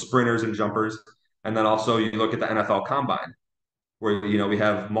 sprinters and jumpers, and then also you look at the NFL Combine, where we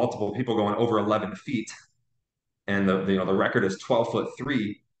have multiple people going over 11 feet, and the record is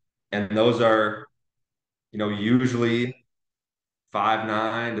 12'3", and those are usually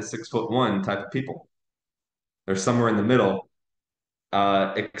 5'9" to 6'1" type of people. They're somewhere in the middle,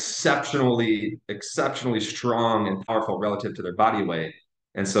 exceptionally strong and powerful relative to their body weight.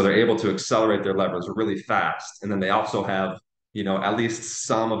 And so they're able to accelerate their levers really fast. And then they also have, at least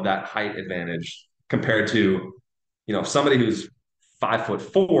some of that height advantage compared to, somebody who's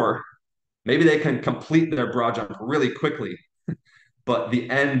 5'4". Maybe they can complete their broad jump really quickly, but the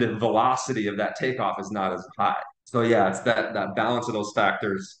end velocity of that takeoff is not as high. So yeah, it's that balance of those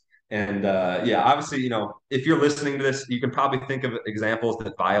factors. And yeah, obviously, if you're listening to this, you can probably think of examples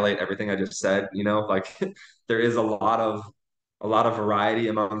that violate everything I just said. Like there is a lot of variety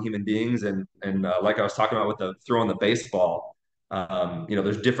among human beings, and like I was talking about with the throwing the baseball,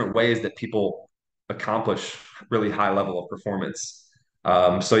 there's different ways that people accomplish really high level of performance.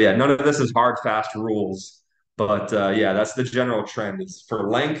 So yeah, none of this is hard, fast rules, but yeah, that's the general trend. Is for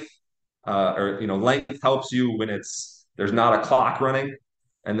length, or length helps you when there's not a clock running,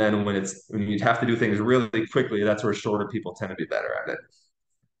 and then when you have to do things really quickly, that's where shorter people tend to be better at it.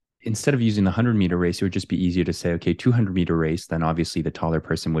 Instead of using the 100-meter race, it would just be easier to say, okay, 200-meter race, then obviously the taller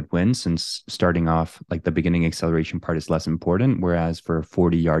person would win since starting off, like the beginning acceleration part is less important. Whereas for a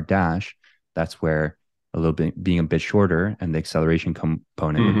 40-yard dash, that's where a little bit being a bit shorter and the acceleration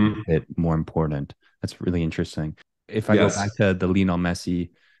component would be Hmm. a bit more important. That's really interesting. If I go back Yes. to the Lionel Messi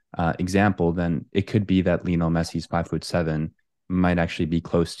example, then it could be that Lionel Messi's 5'7" might actually be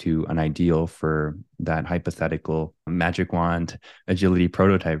close to an ideal for that hypothetical magic wand agility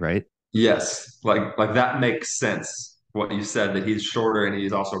prototype, right? Yes. Like that makes sense. What you said, that he's shorter and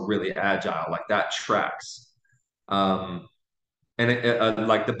he's also really agile. Like that tracks. Um, and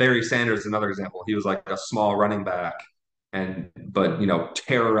like the Barry Sanders is another example. He was like a small running back, but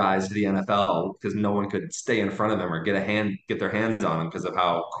terrorized the NFL because no one could stay in front of him or get their hands on him because of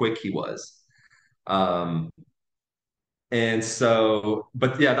how quick he was. Um, and so,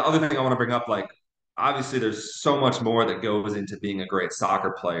 but yeah, the other thing I want to bring up, like obviously there's so much more that goes into being a great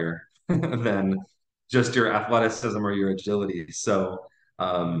soccer player than just your athleticism or your agility. So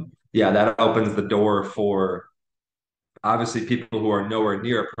yeah, that opens the door for obviously people who are nowhere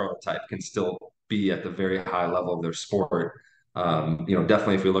near a prototype can still be at the very high level of their sport.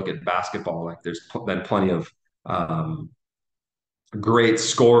 Definitely if we look at basketball, like there's been plenty of um, great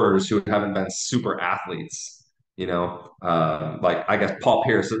scorers who haven't been super athletes. Like I guess Paul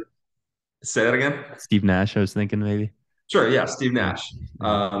Pierce. Say that again. Steve Nash, I was thinking maybe. Sure, yeah, Steve Yeah. Nash.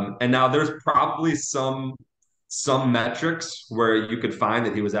 Yeah. And now there's probably some metrics where you could find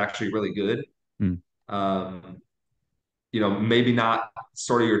that he was actually really good. Mm. Um, maybe not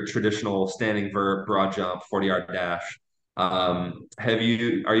sort of your traditional standing verb, broad jump, 40-yard dash. Are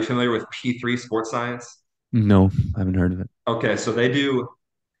you familiar with P3 sports science? No, I haven't heard of it. Okay, so they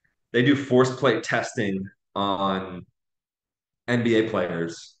do force plate testing on NBA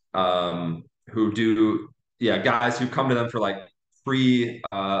players who do, yeah, guys who come to them for like free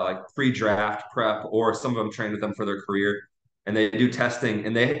draft prep, or some of them train with them for their career, and they do testing,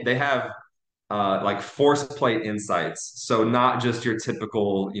 and they have like force plate insights. So not just your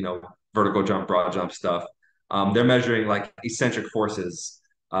typical, vertical jump, broad jump stuff. They're measuring like eccentric forces.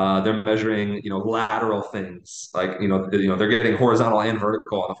 They're measuring, lateral things, like, they're getting horizontal and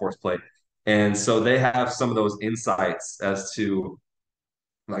vertical on the force plate. And so they have some of those insights as to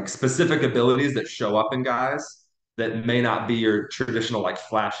like specific abilities that show up in guys that may not be your traditional like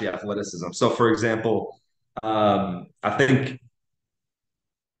flashy athleticism. So for example, I think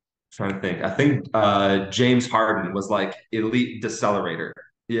trying to think. I think James Harden was like elite decelerator.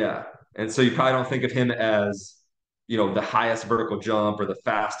 Yeah. And so you probably don't think of him as, the highest vertical jump or the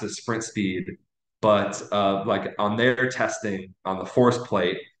fastest sprint speed, but like on their testing on the force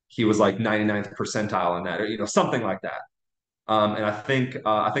plate, he was like 99th percentile in that, or something like that. And I think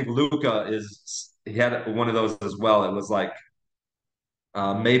Luca is he had one of those as well. It was like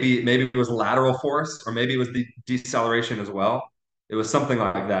maybe it was lateral force, or maybe it was the deceleration as well. It was something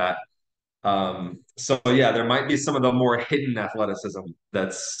like that. So yeah, there might be some of the more hidden athleticism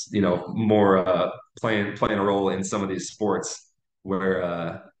that's more playing a role in some of these sports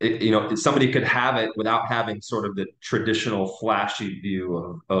where somebody could have it without having sort of the traditional flashy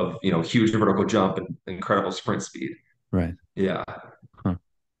view of huge vertical jump and incredible sprint speed. Right. Yeah. Huh.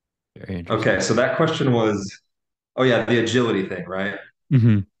 Very Okay, interesting. so that question was, oh yeah, the agility thing, right?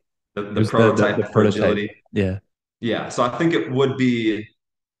 Hmm. The It the was the prototype for prototype. agility. Yeah. Yeah, so I think it would be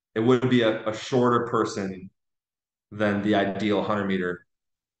a shorter person than the ideal 100 meter.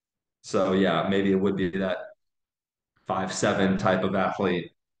 So yeah, maybe it would be that 5'7" type of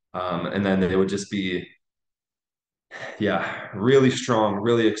athlete. And then they would just be, yeah, really strong,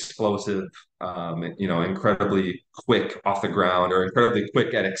 really explosive, incredibly quick off the ground, or incredibly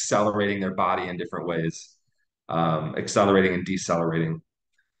quick at accelerating their body in different ways, accelerating and decelerating.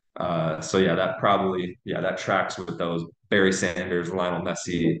 So yeah, that tracks with those Barry Sanders, Lionel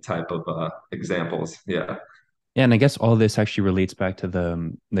Messi type of examples. Yeah. Yeah, and I guess all this actually relates back to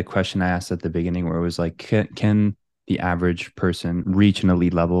the question I asked at the beginning, where it was like, can the average person reach an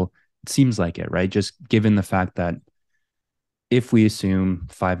elite level? It seems like it, right? Just given the fact that if we assume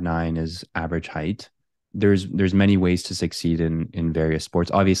 5'9" is average height, there's many ways to succeed in various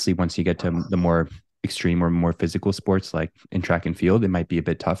sports. Obviously, once you get to the more extreme or more physical sports like in track and field, it might be a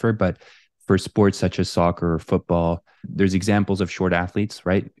bit tougher. But for sports such as soccer or football, there's examples of short athletes,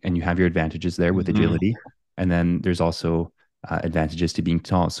 right? And you have your advantages there with Mhm. agility. And then there's also advantages to being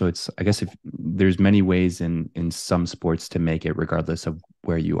tall. So it's, I guess, if there's many ways in some sports to make it, regardless of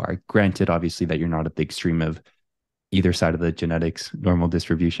where you are. Granted, obviously, that you're not at the extreme of either side of the genetics normal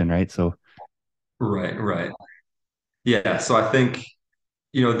distribution, right? So Right, right. Yeah, so I think,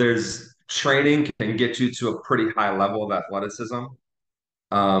 there's training can get you to a pretty high level of athleticism,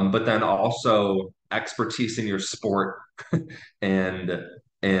 but then also expertise in your sport and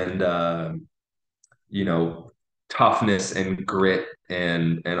and you know toughness and grit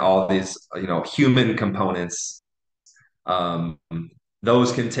and all these human components. um,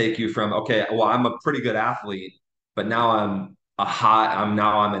 those can take you from, okay, well, I'm a pretty good athlete, but now I'm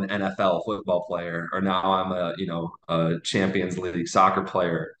an NFL football player, or now I'm a Champions League soccer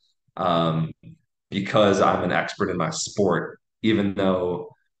player, um, because I'm an expert in my sport, even though,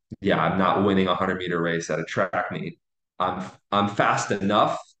 yeah, I'm not winning a 100-meter race at a track meet. I'm fast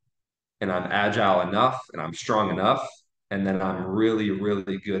enough, and I'm agile enough, and I'm strong enough, and then I'm really,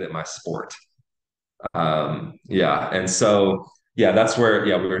 really good at my sport. Yeah, and so yeah, that's where,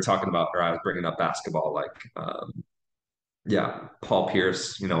 yeah, we were talking about, or I was bringing up basketball, like yeah, Paul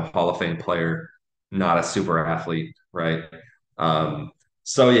Pierce, Hall of Fame player, not a super athlete, right? Um,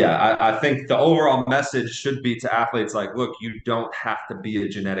 so yeah, I think the overall message should be to athletes like, look, you don't have to be a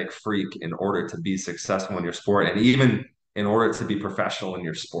genetic freak in order to be successful in your sport, and even in order to be professional in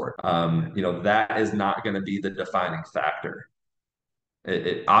your sport. That is not going to be the defining factor.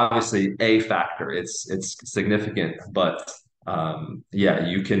 It obviously a factor. It's significant, but yeah,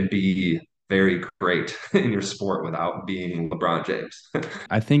 you can be very great in your sport without being LeBron James.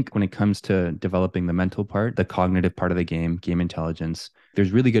 I think when it comes to developing the mental part, the cognitive part of the game intelligence,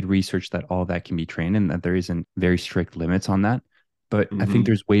 there's really good research that all that can be trained and that there isn't very strict limits on that. But I think Hmm.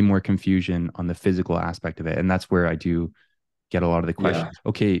 there's way more confusion on the physical aspect of it. And that's where I do get a lot of the Yeah, questions.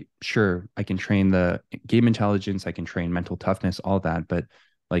 Okay, sure, I can train the game intelligence, I can train mental toughness, all that, but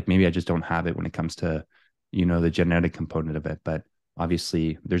like maybe I just don't have it when it comes to, the genetic component of it. But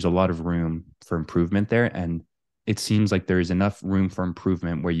obviously, there's a lot of room for improvement there, and it seems like there is enough room for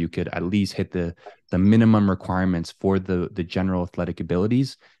improvement where you could at least hit the minimum requirements for the general athletic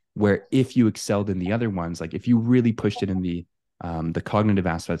abilities. Where if you excelled in the other ones, like if you really pushed it in the cognitive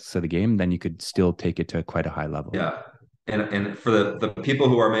aspects of the game, then you could still take it to quite a high level. yeah. And for the people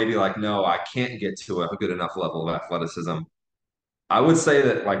who are maybe like, no, I can't get to a good enough level of athleticism, I would say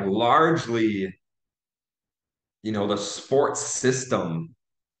that, like, largely, the sports system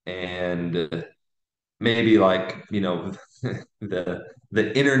and maybe, like, the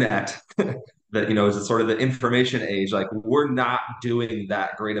internet that is sort of the information age, like, we're not doing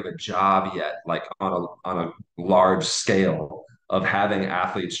that great of a job yet, like on a large scale of having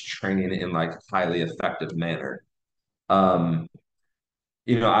athletes training in like highly effective manner. Um,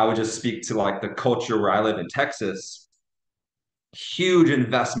 I would just speak to like the culture where I live in Texas, huge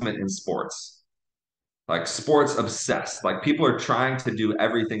investment in sports, like sports obsessed. Like people are trying to do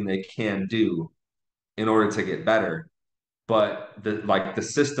everything they can do in order to get better, but the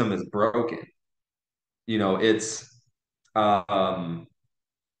system is broken. It's um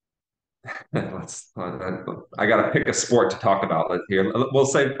let's I gotta pick a sport to talk about here. We'll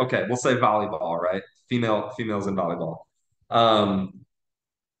say volleyball, right? Females in volleyball. Um,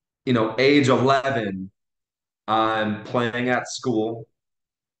 age 11, I'm playing at school.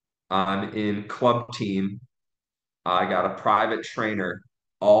 I'm in club team. I got a private trainer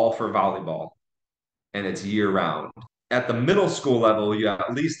all for volleyball, and it's year round. At the middle school level, you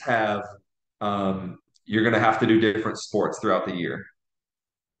at least have you're going to have to do different sports throughout the year,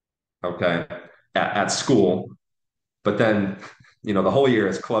 okay, at school. But then, the whole year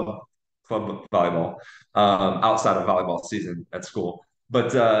is club volleyball outside of volleyball season at school.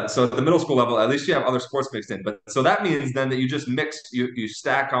 But so at the middle school level, at least you have other sports mixed in. But so that means then that you just you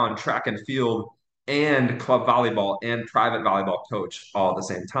stack on track and field and club volleyball and private volleyball coach all at the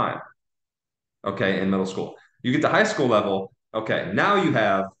same time. Okay, in middle school. You get to high school level. Okay, now you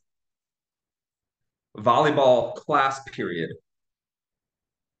have volleyball class period.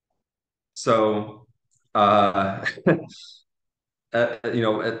 So, at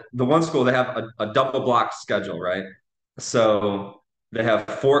the one school they have a double block schedule, right? So they have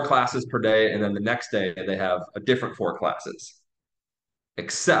 4 classes per day, and then the next day they have a different 4 classes.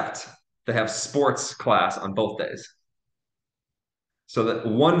 Except they have sports class on both days. So that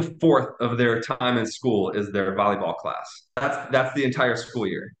 1/4 of their time in school is their volleyball class. That's the entire school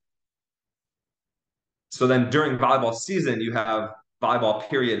year. So then during volleyball season, you have volleyball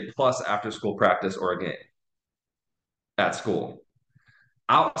period plus after school practice or a game at school.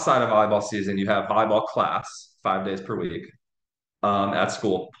 Outside of volleyball season, you have volleyball class 5 days per week at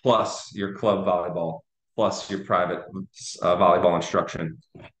school, plus your club volleyball, plus your private volleyball instruction.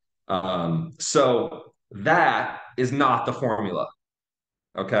 So that is not the formula.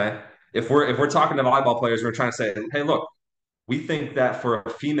 Okay. If we're talking to volleyball players, we're trying to say, hey, look, we think that for a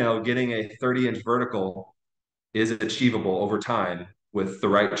female, getting a 30-inch vertical is achievable over time with the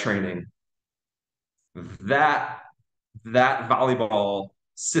right training. That that volleyball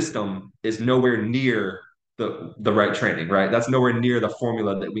system is nowhere near the right training, right? That's nowhere near the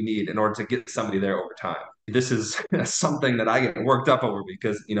formula that we need in order to get somebody there over time. This is something that I get worked up over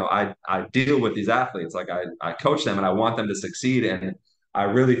because I deal with these athletes, like I coach them and I want them to succeed, and I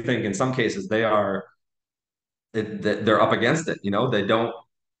really think in some cases they're up against it. They don't.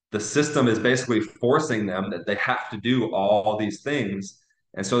 The system is basically forcing them that they have to do all these things,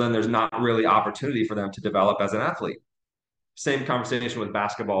 and so then there's not really opportunity for them to develop as an athlete. Same conversation with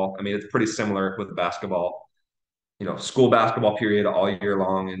basketball. I mean, it's pretty similar with basketball. School basketball period all year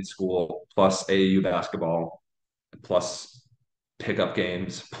long in school, plus AAU basketball, plus pickup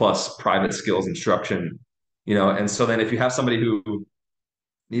games, plus private skills instruction. And so then if you have somebody who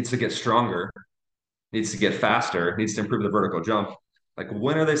needs to get stronger, needs to get faster, needs to improve the vertical jump, like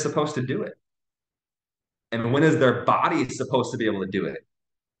when are they supposed to do it? And when is their body supposed to be able to do it?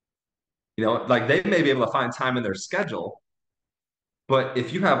 Like they may be able to find time in their schedule, but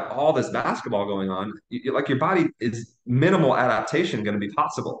if you have all this basketball going on, like your body is minimal adaptation going to be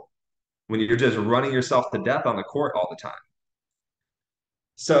possible when you're just running yourself to death on the court all the time.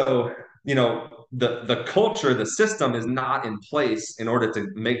 So, the culture, the system is not in place in order to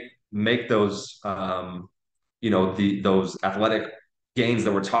make those those athletic gains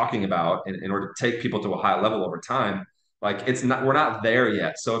that we're talking about in order to take people to a high level over time. Like we're not there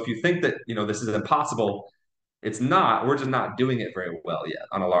yet. So if you think that this is impossible, it's not. We're just not doing it very well yet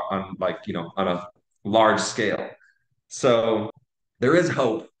on a large scale. So there is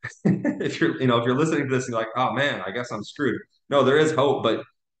hope. If you're listening to this and you're like, oh man, I guess I'm screwed. No, there is hope, but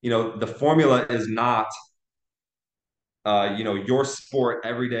the formula is not your sport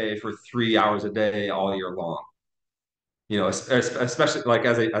every day for 3 hours a day all year long. Especially like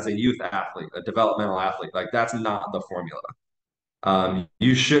as a youth athlete, a developmental athlete, like that's not the formula.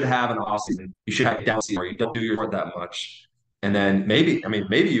 You should have an off season. You should have a down season where you don't do your sport that much. And then maybe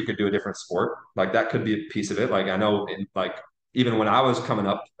you could do a different sport. Like that could be a piece of it. Like I know even when I was coming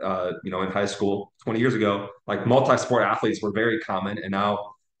up, in high school 20 years ago, like multi-sport athletes were very common. And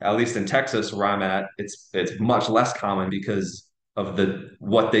now, at least in Texas where I'm at, it's much less common because of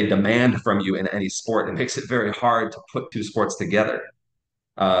what they demand from you in any sport. It makes it very hard to put 2 sports together.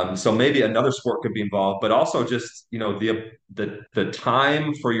 So maybe another sport could be involved, but also just the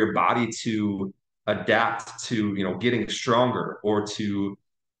time for your body to adapt to, getting stronger or to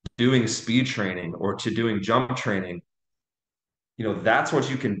doing speed training or to doing jump training, that's what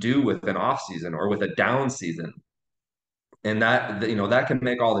you can do with an off season or with a down season. And that can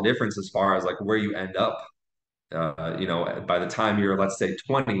make all the difference as far as like where you end up. By the time you're, let's say,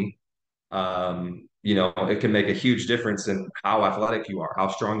 20, it can make a huge difference in how athletic you are, how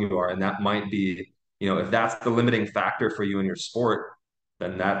strong you are. And that might be, if that's the limiting factor for you in your sport,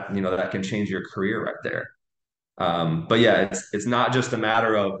 then that can change your career right there. But yeah, it's not just a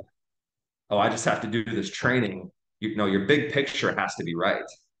matter of, oh, I just have to do this training. Your big picture has to be right,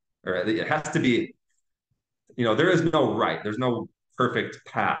 or it has to be, there is no right, there's no perfect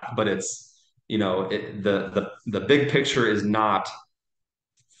path, but the big picture is not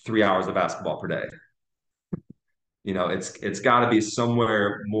 3 hours of basketball per day. It's got to be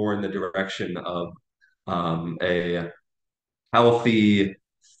somewhere more in the direction of a healthy,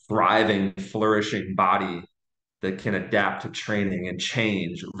 thriving, flourishing body that can adapt to training and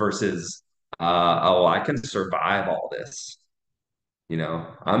change versus, oh, I can survive all this.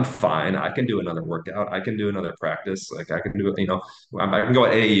 I'm fine. I can do another workout. I can do another practice. Like I can do, I can go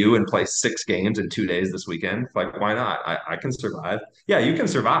at AAU and play 6 games in 2 days this weekend. Like, why not? I can survive. Yeah, you can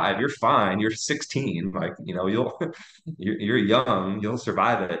survive. You're fine. You're 16. Like, you're young. You'll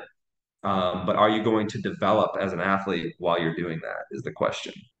survive it. But are you going to develop as an athlete while you're doing that is the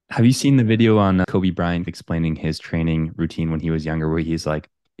question. Have you seen the video on Kobe Bryant explaining his training routine when he was younger, where he's like,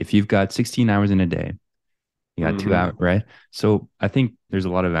 if you've got 16 hours in a day, you got 2 hours, Hmm. right? So I think there's a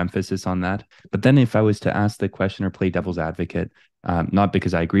lot of emphasis on that. But then if I was to ask the question or play devil's advocate, not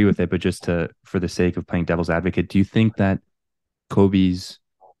because I agree with it, but just for the sake of playing devil's advocate, do you think that Kobe's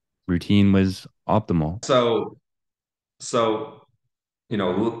routine was optimal? So, so,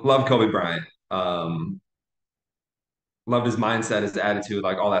 love Kobe Bryant. Loved his mindset, his attitude,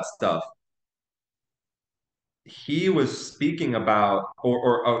 like all that stuff. He was speaking about,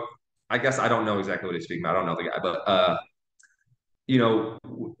 I guess I don't know exactly what he's speaking about. I don't know the guy, but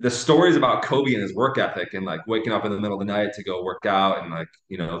the stories about Kobe and his work ethic and like waking up in the middle of the night to go work out and like,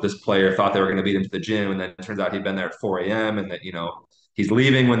 this player thought they were going to beat him to the gym and then it turns out he'd been there at 4 a.m. and that, he's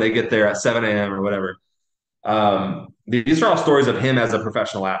leaving when they get there at 7 a.m. or whatever. These are all stories of him as a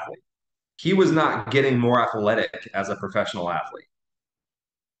professional athlete. He was not getting more athletic as a professional athlete.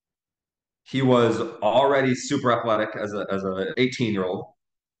 He was already super athletic as a 18-year-old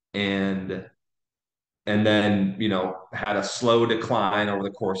and then had a slow decline over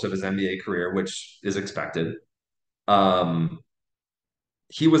the course of his NBA career, which is expected. Um,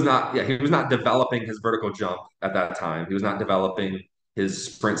 he was not developing his vertical jump at that time. He was not developing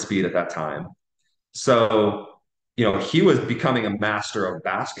his sprint speed at that time. So, he was becoming a master of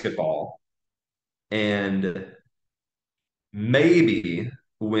basketball. And maybe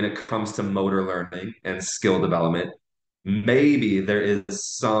when it comes to motor learning and skill development, maybe there is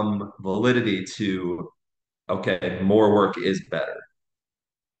some validity to, okay, more work is better.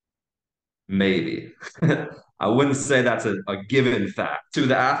 Maybe. I wouldn't say that's a given fact. To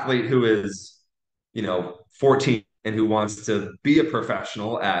the athlete who is, 14 and who wants to be a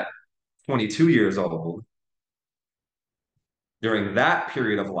professional at 22 years old during that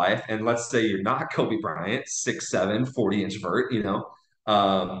period of life, and let's say you're not Kobe Bryant, 6'7", 40-inch vert,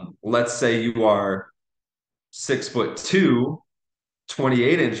 let's say you are 6'2",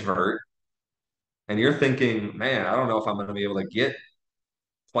 28-inch vert, and you're thinking, man, I don't know if I'm going to be able to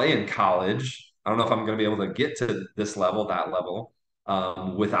play in college. I don't know if I'm going to be able to get to this level, that level,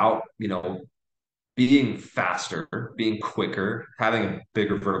 without, being faster, being quicker, having a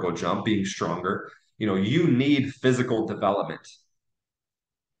bigger vertical jump, being stronger. You need physical development.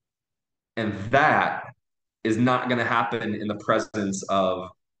 And that is not going to happen in the presence of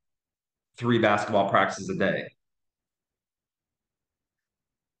 3 basketball practices a day.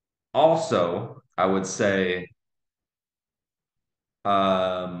 Also, I would say,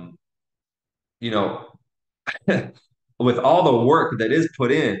 um, you know, with all the work that is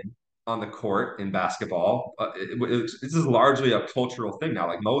put in on the court in basketball, this is largely a cultural thing now.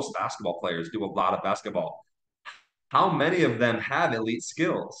 Like most basketball players do a lot of basketball. How many of them have elite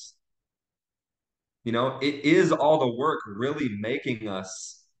skills? It is all the work really making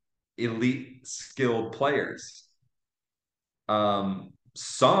us elite skilled players.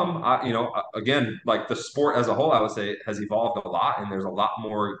 Some, again, like the sport as a whole, I would say has evolved a lot, and there's a lot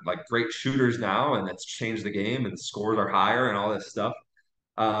more like great shooters now, and it's changed the game, and the scores are higher, and all this stuff.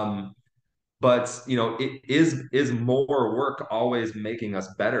 Um, but it is more work always making us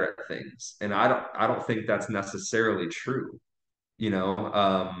better at things, and I don't think that's necessarily true. You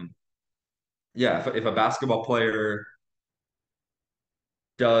know, yeah, if a basketball player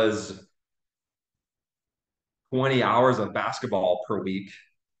does 20 hours of basketball per week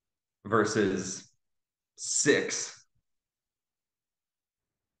versus 6,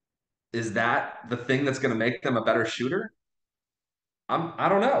 is that the thing that's going to make them a better shooter? I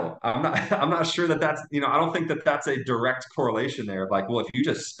don't know. I'm not I'm not sure that that's, I don't think that that's a direct correlation there of like, well, if you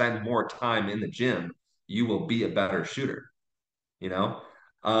just spend more time in the gym, you will be a better shooter, you know?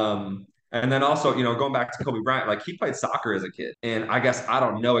 And then also, going back to Kobe Bryant, like he played soccer as a kid. And I guess I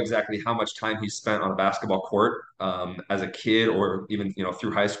don't know exactly how much time he spent on a basketball court as a kid or even,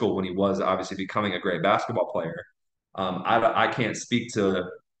 through high school when he was obviously becoming a great basketball player. I can't speak to,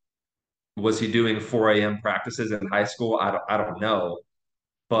 was he doing 4 a.m. practices in high school? I don't know.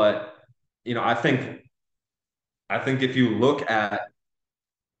 But, you know, I think I think if you look at,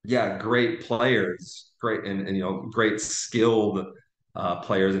 yeah, great players, great and great skilled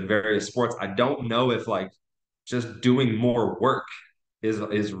players in various sports. I don't know if like just doing more work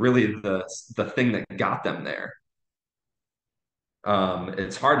is really the thing that got them there.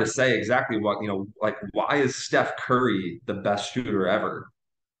 It's hard to say exactly what, like why is Steph Curry the best shooter ever?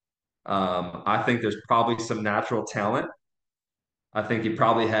 I think there's probably some natural talent. I think he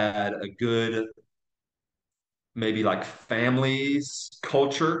probably had a good maybe like families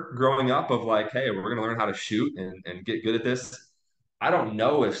culture growing up of like, hey, we're gonna learn how to shoot and get good at this. I don't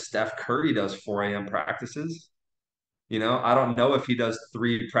know if Steph Curry does 4 a.m. practices. I don't know if he does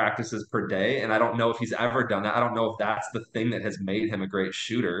 3 practices per day, and I don't know if he's ever done that. I don't know if that's the thing that has made him a great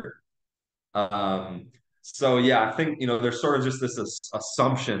shooter. Um, so yeah, I think there's sort of just this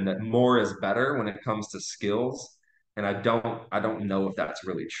assumption that more is better when it comes to skills, and I don't know if that's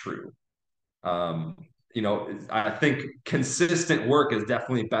really true. Um, I think consistent work is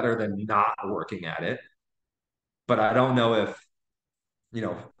definitely better than not working at it, but I don't know if, you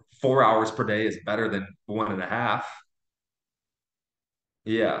know, 4 hours per day is better than 1.5.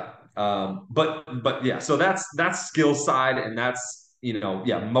 Yeah. But yeah, so that's skill side and that's,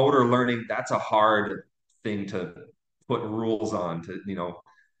 yeah, motor learning. That's a hard thing to put rules on to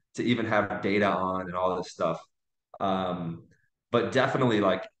even have data on and all this stuff. Um, but definitely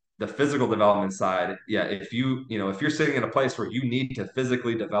like the physical development side, yeah, if you're sitting in a place where you need to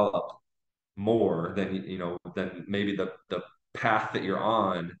physically develop more than maybe the path that you're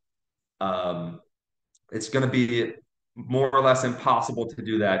on, um, it's going to be more or less impossible to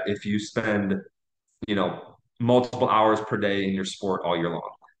do that if you spend, multiple hours per day in your sport all year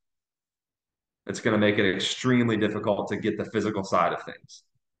long. It's going to make it extremely difficult to get the physical side of things.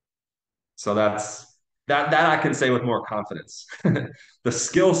 So that I can say with more confidence. The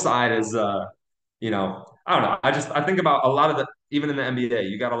skill side is I don't know. I think about a lot of the even in the NBA,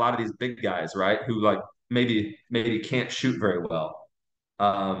 you got a lot of these big guys, right? Who like maybe can't shoot very well.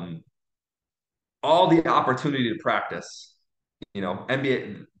 Um, all the opportunity to practice,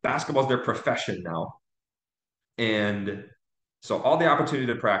 NBA basketball's their profession now. And so all the opportunity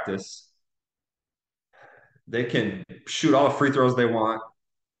to practice, they can shoot all the free throws they want.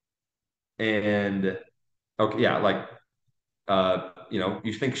 And okay, yeah, like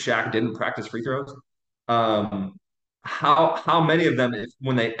you think Shaq didn't practice free throws? Um, how many of them,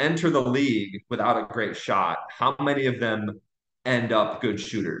 when they enter the league without a great shot, how many of them end up good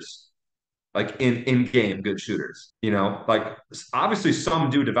shooters? Like in game, good shooters. Like obviously some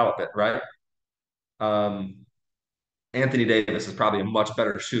do develop it, right? Um, Anthony Davis is probably a much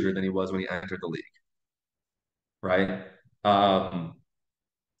better shooter than he was when he entered the league, right? Um,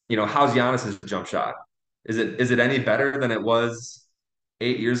 how's Giannis's jump shot? Is it any better than it was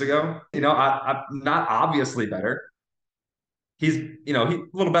 8 years ago? I'm not obviously better. He's a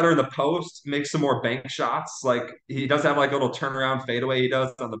little better in the post, makes some more bank shots. Like he does have like a little turnaround fadeaway he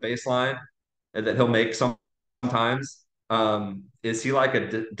does on the baseline and that he'll make sometimes. Is he like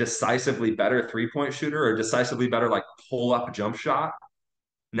a decisively better 3-point shooter or decisively better like pull up jump shot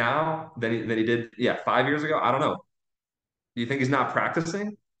now than he did 5 years ago? I don't know. Do you think he's not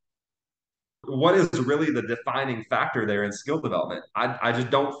practicing? What is really the defining factor there in skill development? I just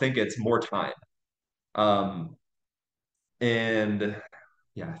don't think it's more time. Um, and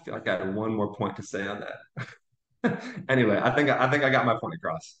yeah, I feel like I had one more point to say on that. Anyway, I think I got my point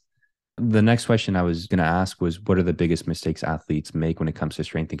across. The next question I was going to ask was, what are the biggest mistakes athletes make when it comes to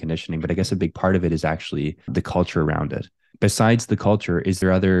strength and conditioning? But I guess a big part of it is actually the culture around it. Besides the culture, is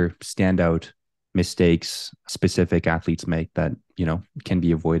there other standout mistakes specific athletes make that, can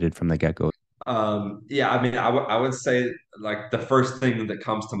be avoided from the get-go? Yeah, I mean, I would say like the first thing that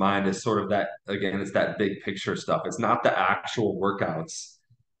comes to mind is sort of that again, it's that big picture stuff. It's not the actual workouts.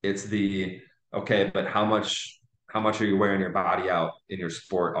 It's the okay, but how much are you wearing your body out in your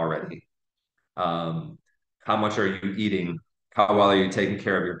sport already? How much are you eating? How well are you taking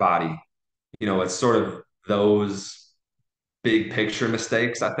care of your body? It's sort of those big picture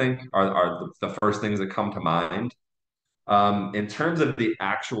mistakes, I think, are the first things that come to mind. In terms of the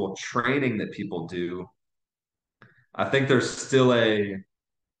actual training that people do, I think there's still an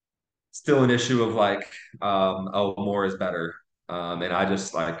issue of like, oh, more is better. And I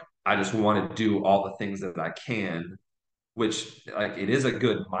just want to do all the things that I can, which like it is a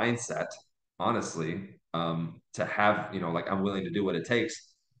good mindset, honestly, to have, like I'm willing to do what it takes.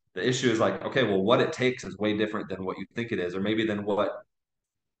 The issue is like, okay, well, what it takes is way different than what you think it is, or maybe than what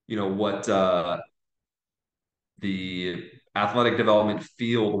the athletic development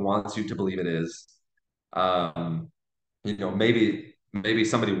field wants you to believe it is. Um, maybe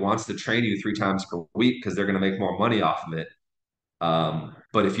somebody wants to train you 3 times per week because they're going to make more money off of it.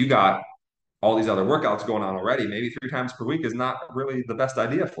 But if you got all these other workouts going on already, maybe 3 times per week is not really the best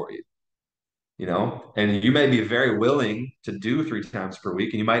idea for you. And you may be very willing to do 3 times per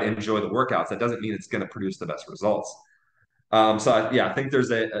week and you might enjoy the workouts. That doesn't mean it's going to produce the best results. Yeah, I think there's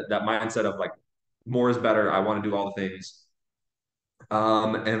that mindset of like more is better. I want to do all the things.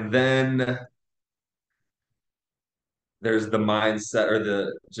 And then there's the mindset or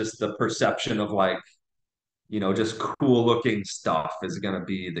the perception of like, just cool looking stuff is going to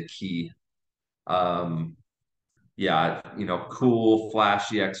be the key. Um, yeah, cool,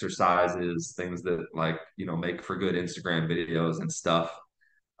 flashy exercises, things that like, make for good Instagram videos and stuff.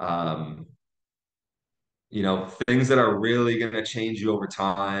 Um, things that are really going to change you over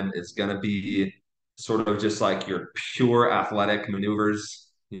time is going to be sort of just like your pure athletic maneuvers,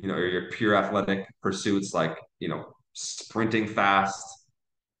 or your pure athletic pursuits, like, sprinting fast,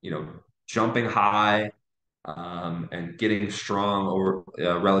 you know, jumping high, and getting strong over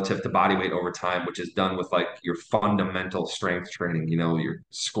relative to body weight over time, which is done with like your fundamental strength training, your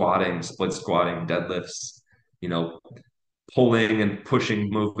squatting, split squatting, deadlifts, you know, pulling and pushing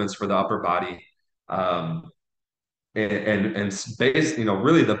movements for the upper body. Um, and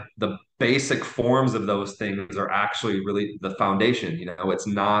really the basic forms of those things are actually really the foundation. It's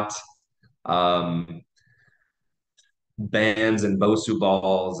not um, bands and Bosu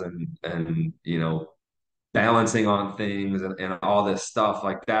balls and balancing on things and all this stuff.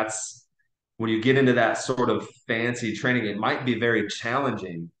 Like that's when you get into that sort of fancy training, it might be very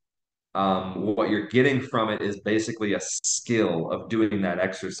challenging. What you're getting from it is basically a skill of doing that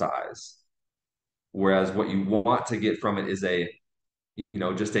exercise. Whereas what you want to get from it is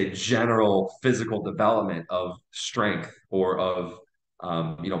just a general physical development of strength or of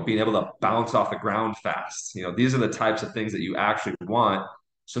being able to bounce off the ground fast. These are the types of things that you actually want.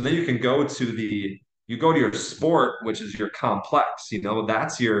 So then you go to your sport, which is your complex.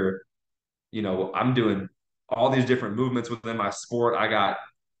 That's I'm doing all these different movements within my sport. I got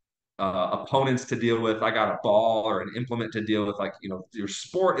opponents to deal with. I got a ball or an implement to deal with. Like, your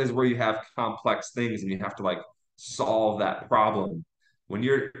sport is where you have complex things and you have to like solve that problem. When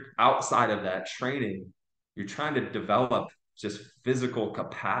you're outside of that training, you're trying to develop just physical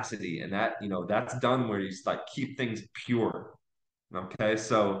capacity. And that's done where you like keep things pure. Okay.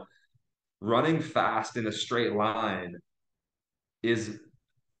 So running fast in a straight line is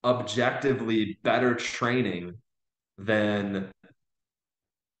objectively better training than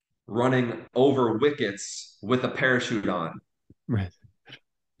running over wickets with a parachute on. Right.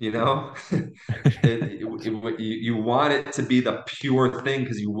 You know, you want it to be the pure thing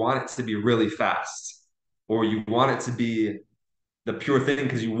because you want it to be really fast, or you want it to be the pure thing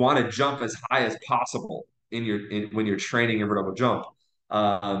because you want to jump as high as possible when you're training your vertical jump.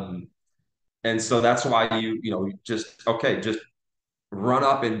 Um, and so that's why just run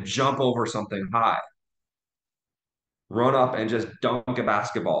up and jump over something high, run up and just dunk a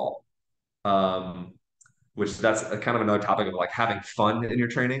basketball. Um, which that's a kind of another topic of like having fun in your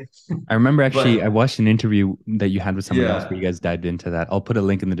training. I remember actually I But watched an interview that you had with someone else where yeah, you guys dived into that. I'll put a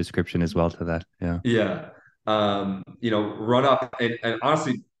link in the description as well to that. Yeah. yeah. Run up and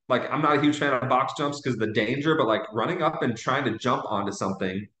honestly, like I'm not a huge fan of box jumps because the danger, but like running up and trying to jump onto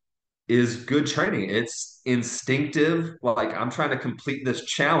something is good training. It's instinctive. Like I'm trying to complete this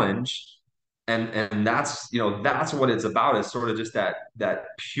challenge. And that's what it's about is sort of just that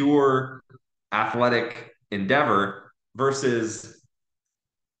pure athletic endeavor versus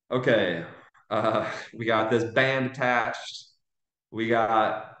okay, we got this band attached. We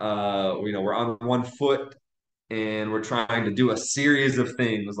got, we're on one foot and we're trying to do a series of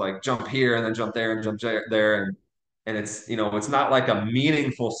things like jump here and then jump there and jump there. And it's not like a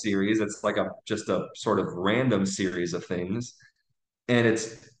meaningful series. It's like just a sort of random series of things. And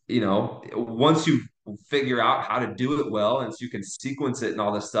once you figure out how to do it well and so you can sequence it and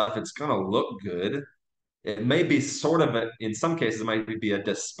all this stuff, it's going to look good. It may be sort of in some cases, it might be a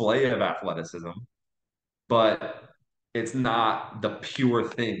display of athleticism, but it's not the pure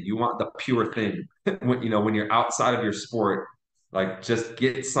thing. You want the pure thing. When you're outside of your sport, like just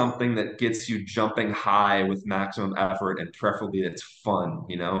get something that gets you jumping high with maximum effort and preferably it's fun.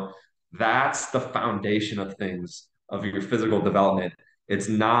 That's the foundation of things of your physical development. It's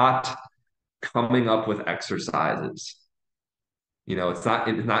not coming up with exercises. It's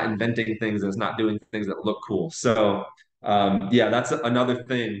not inventing things and it's not doing things that look cool. So yeah, that's another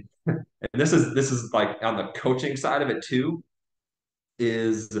thing. And this is like on the coaching side of it too,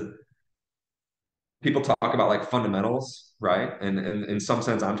 is people talk about like fundamentals, right? And in some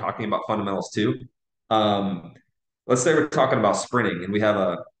sense, I'm talking about fundamentals too. Um, let's say we're talking about sprinting and we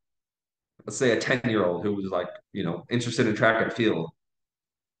have let's say a 10-year-old who was like, interested in track and field.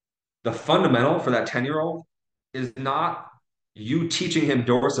 The fundamental for that 10-year-old is not you teaching him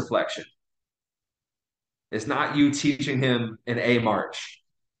dorsiflexion. It's not you teaching him an A march.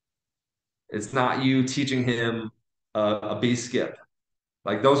 It's not you teaching him a B skip.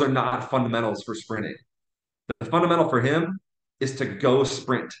 Like those are not fundamentals for sprinting. The fundamental for him is to go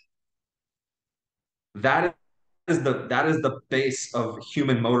sprint. That that is the base of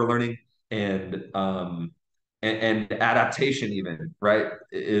human motor learning and adaptation even, right?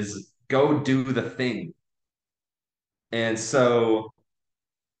 Is go do the thing. And so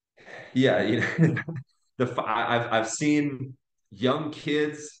yeah, I've seen young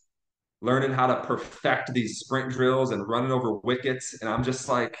kids learning how to perfect these sprint drills and running over wickets, and I'm just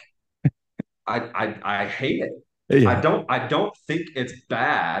like, I hate it. I Yeah. don't I don't think it's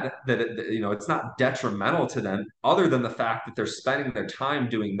bad that it's not detrimental to them, other than the fact that they're spending their time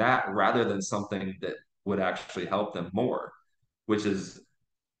doing that rather than something that would actually help them more, which is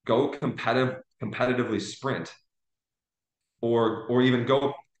go competitively sprint or even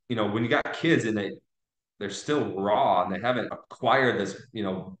go, when you got kids and they're still raw and they haven't acquired this,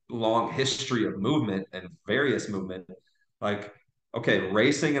 long history of movement and various movement. Like, okay,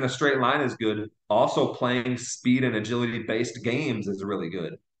 racing in a straight line is good. Also, playing speed and agility based games is really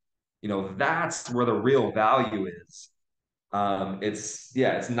good. That's where the real value is.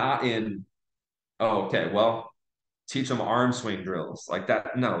 It's not in, oh, okay, well, teach them arm swing drills like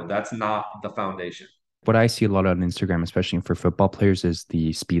that. No, that's not the foundation. What I see a lot on Instagram, especially for football players, is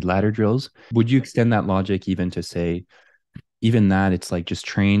the speed ladder drills. Would you extend that logic even to say, even that it's like just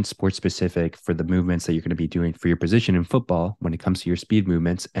train sport specific for the movements that you're going to be doing for your position in football when it comes to your speed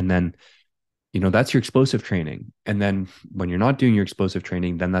movements? And then, that's your explosive training. And then when you're not doing your explosive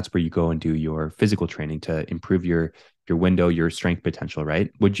training, then that's where you go and do your physical training to improve your window, your strength potential, right?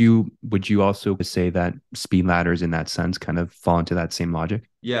 Would you also say that speed ladders in that sense kind of fall into that same logic?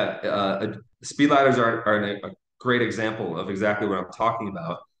 Yeah, speed ladders are a great example of exactly what I'm talking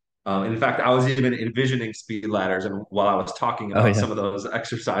about. In fact, I was even envisioning speed ladders, and while I was talking Oh about yeah. some of those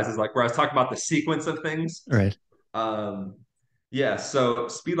exercises, like where I was talking about the sequence of things. Right. Um, yeah, so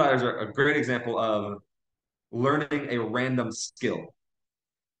speed ladders are a great example of learning a random skill.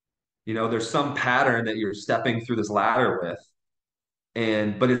 There's some pattern that you're stepping through this ladder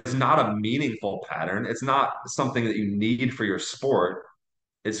with, but it's not a meaningful pattern. It's not something that you need for your sport.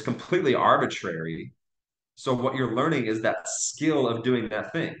 It's completely arbitrary. So what you're learning is that skill of doing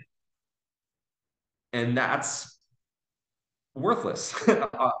that thing. And that's worthless,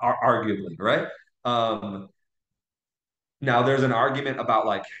 arguably, right? Um, Now there's an argument about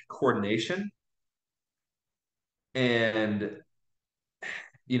like coordination and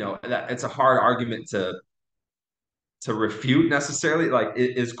that it's a hard argument to refute necessarily. Like,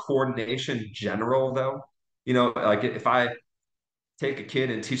 is coordination general though? Like if I take a kid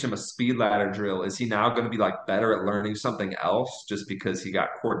and teach him a speed ladder drill, is he now going to be like better at learning something else just because he got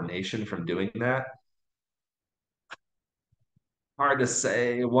coordination from doing that? Hard to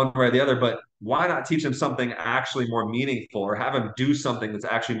say one way or the other, but why not teach him something actually more meaningful or have him do something that's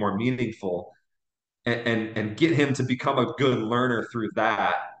actually more meaningful and get him to become a good learner through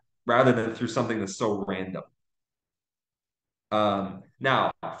that rather than through something that's so random.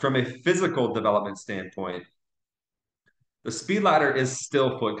 Now, from a physical development standpoint, the speed ladder is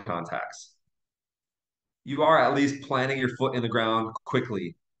still foot contacts. You are at least planting your foot in the ground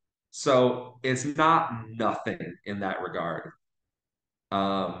quickly. So it's not nothing in that regard.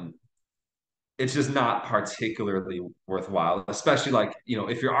 Um, it's just not particularly worthwhile, especially like,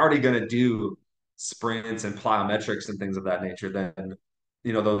 if you're already going to do sprints and plyometrics and things of that nature, then,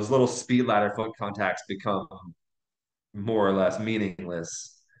 those little speed ladder foot contacts become more or less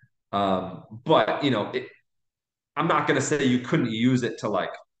meaningless. But, I'm not going to say you couldn't use it to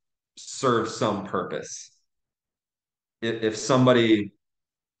like serve some purpose. If somebody,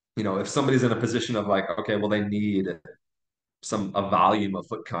 if somebody's in a position of like, okay, well, they need a volume of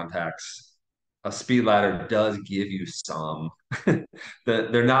foot contacts, a speed ladder does give you some.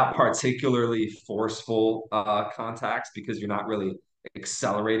 They're not particularly forceful contacts because you're not really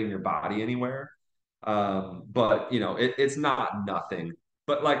accelerating your body anywhere. But it's not nothing.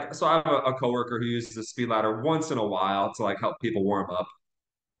 But like, so I have a coworker who uses a speed ladder once in a while to like help people warm up,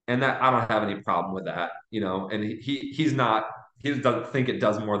 and that I don't have any problem with that. And he's not he doesn't think it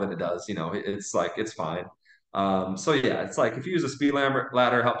does more than it does. It's like it's fine. So yeah, it's like if you use a speed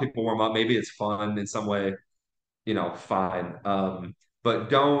ladder, help people warm up, maybe it's fun in some way, fine. But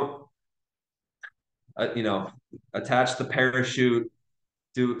don't, you know, attach the parachute,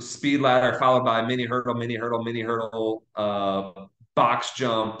 do speed ladder followed by mini hurdle, mini hurdle, mini hurdle, box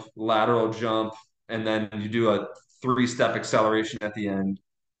jump, lateral jump, and then you do a three-step acceleration at the end,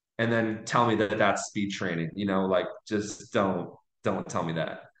 and then tell me that that's speed training. Like just don't tell me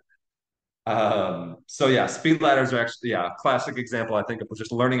that. So yeah, speed ladders are actually, yeah, a classic example, I think, of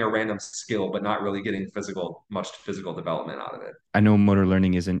just learning a random skill, but not really getting much physical development out of it. I know motor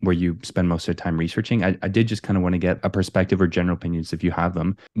learning isn't where you spend most of your time researching. I did just kind of want to get a perspective or general opinions if you have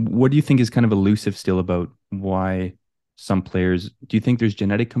them. What do you think is kind of elusive still about why some players, do you think there's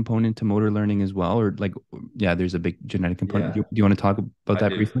genetic component to motor learning as well? Or like, yeah, there's a big genetic component. Yeah, Do you want to talk about I that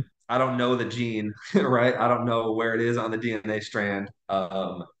do. briefly? I don't know the gene, right? I don't know where it is on the DNA strand.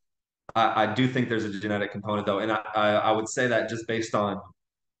 I do think there's a genetic component though, and I would say that just based on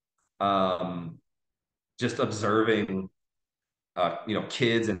um, just observing,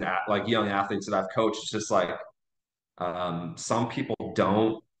 kids and like young athletes that I've coached. It's just like some people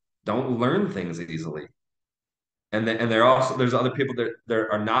don't learn things easily, and there's other people that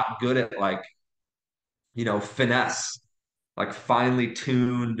are not good at like finesse, like finely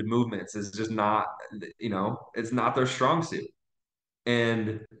tuned movements is just not it's not their strong suit,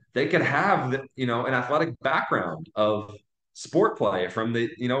 and they could have an athletic background of sport play from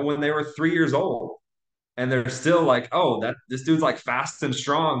when they were 3 years old, and they're still like, oh, that this dude's like fast and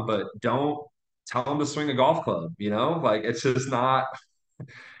strong, but don't tell him to swing a golf club, like it's just not.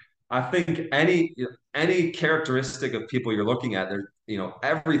 I think any characteristic of people you're looking at, there,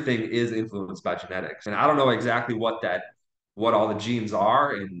 everything is influenced by genetics, and I don't know exactly what all the genes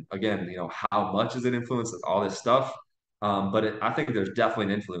are, and again, how much is it influenced with all this stuff. But I think there's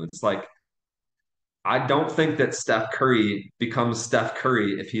definitely an influence. Like, I don't think that Steph Curry becomes Steph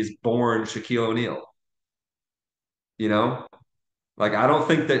Curry if he's born Shaquille O'Neal. You know, like I don't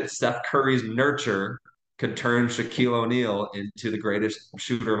think that Steph Curry's nurture could turn Shaquille O'Neal into the greatest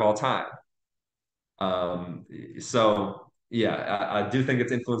shooter of all time. Um, so yeah, I do think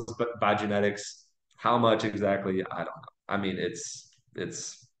it's influenced by genetics. How much exactly, I don't know. I mean, it's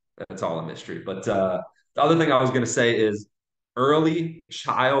all a mystery. But the other thing I was going to say is early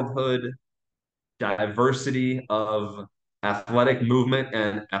childhood diversity of athletic movement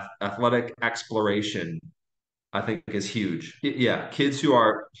and athletic exploration, I think, is huge. Yeah, kids who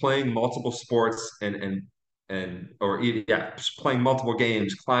are playing multiple sports yeah, playing multiple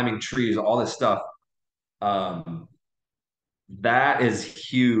games, climbing trees, all this stuff. Um, that is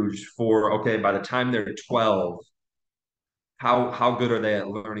huge for, okay, by the time they're 12, how good are they at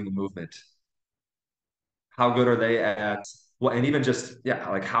learning a movement? How good are they at, well, and even just, yeah,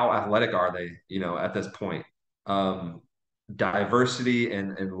 like how athletic are they, at this point? Um, Diversity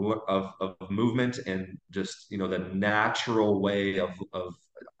of movement, and just, the natural way of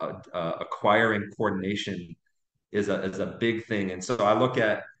acquiring coordination is a big thing. And so I look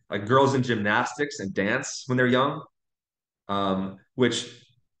at like girls in gymnastics and dance when they're young, which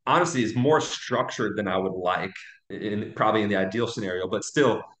honestly is more structured than I would like, probably in the ideal scenario. But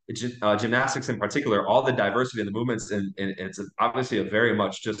still, gymnastics in particular, all the diversity in the movements, and it's obviously a very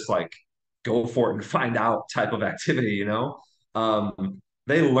much just like go for it and find out type of activity.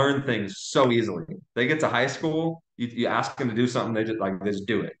 They learn things so easily. They get to high school, you ask them to do something, they just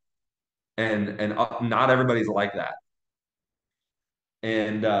do it, and not everybody's like that.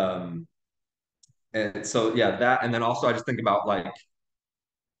 And so yeah, that, and then also I just think about like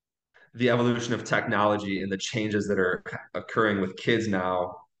the evolution of technology and the changes that are occurring with kids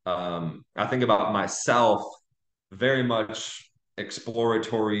now. I think about myself, very much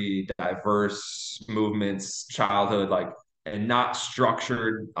exploratory, diverse movements, childhood, like, and not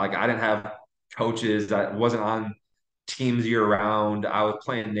structured. Like, I didn't have coaches. I wasn't on teams year round. I was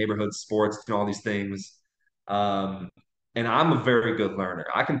playing neighborhood sports and all these things. Um, and I'm a very good learner.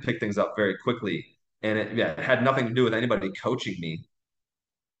 I can pick things up very quickly. And it had nothing to do with anybody coaching me.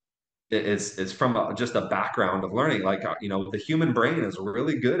 It's from just a background of learning. Like, the human brain is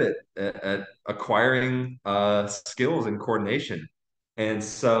really good at acquiring skills and coordination. And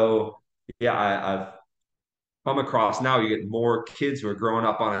so, yeah, I've come across, now you get more kids who are growing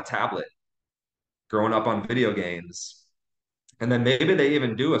up on a tablet, growing up on video games. And then maybe they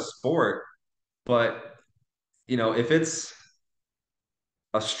even do a sport, but if it's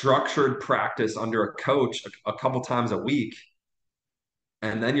a structured practice under a coach a couple times a week,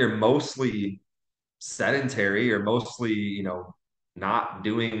 and then you're mostly sedentary or mostly, not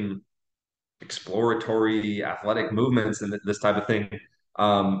doing exploratory athletic movements and this type of thing,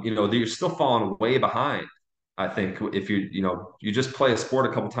 you're still falling way behind. I think if you just play a sport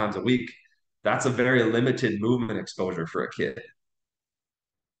a couple times a week, that's a very limited movement exposure for a kid.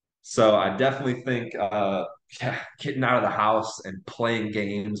 So I definitely think, yeah, getting out of the house and playing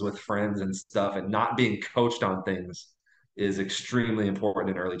games with friends and stuff and not being coached on things is extremely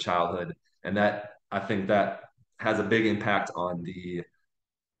important in early childhood. And that I think that has a big impact on the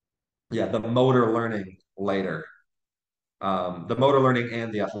motor learning later, the motor learning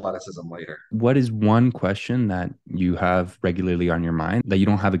and the athleticism later. What is one question that you have regularly on your mind that you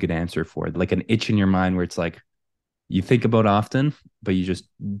don't have a good answer for? Like an itch in your mind where it's like you think about often, but you just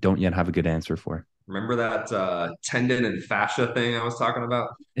don't yet have a good answer for. Remember that tendon and fascia thing I was talking about?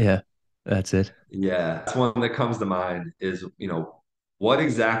 Yeah, that's it. Yeah, that's one that comes to mind is, what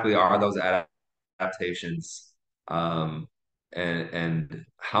exactly are those adaptations? Um, and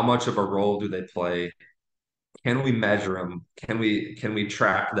how much of a role do they play? Can we measure them? Can we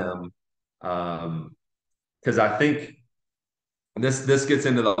track them? Because I think this gets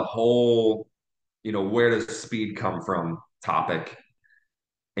into the whole, where does speed come from topic.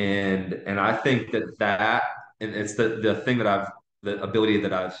 And I think that and it's the thing that the ability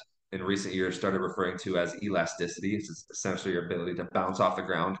that I've in recent years started referring to as elasticity. It's essentially your ability to bounce off the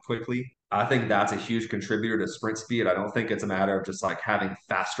ground quickly. I think that's a huge contributor to sprint speed. I don't think it's a matter of just like having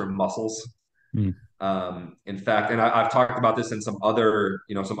faster muscles. Mm. In fact, and I've talked about this in some other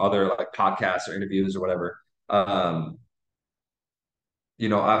like podcasts or interviews or whatever. I've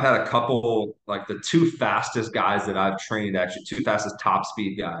had a couple, like the two fastest guys that I've trained, actually, two fastest top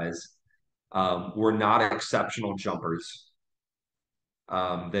speed guys, were not exceptional jumpers.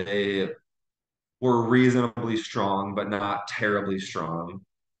 They were reasonably strong, but not terribly strong.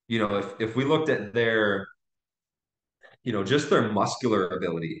 If we looked at their, just their muscular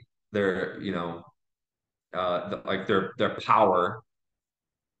ability, their, like their power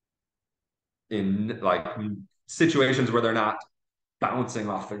in like situations where they're not bouncing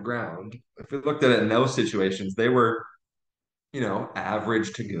off the ground. If we looked at it in those situations, they were,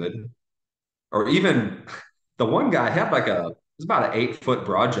 average to good. Or even the one guy had like it was about an 8 foot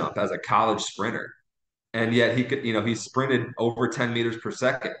broad jump as a college sprinter. And yet he could, he sprinted over 10 meters per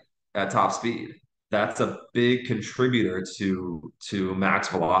second at top speed. That's a big contributor to max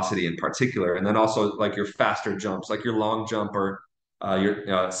velocity in particular. And then also like your faster jumps, like your long jump or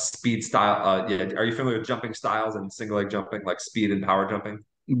your speed style. Yeah, are you familiar with jumping styles and single leg jumping, like speed and power jumping?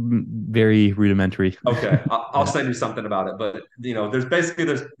 Very rudimentary. Okay, I'll Yeah. send you something about it. But there's basically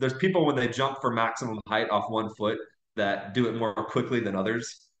there's people when they jump for maximum height off 1 foot that do it more quickly than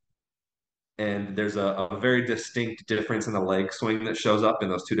others. And there's a very distinct difference in the leg swing that shows up in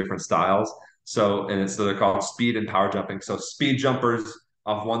those two different styles. So they're called speed and power jumping. So speed jumpers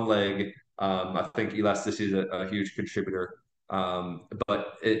off one leg, I think elasticity is a huge contributor.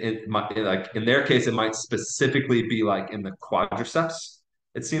 But it might, like in their case, it might specifically be like in the quadriceps.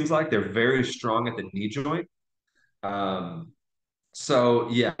 It seems like they're very strong at the knee joint. Um, so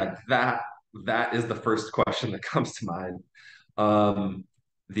yeah, that is the first question that comes to mind. Um,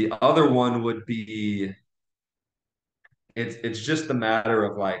 the other one would be it's just a matter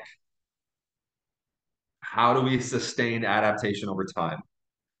of like how do we sustain adaptation over time?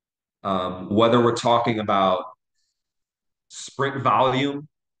 Whether we're talking about sprint volume,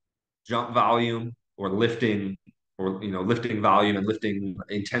 jump volume, or lifting, or lifting volume and lifting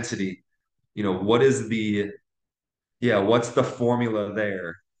intensity. What is what's the formula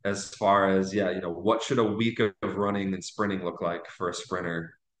there as far as what should a week of running and sprinting look like for a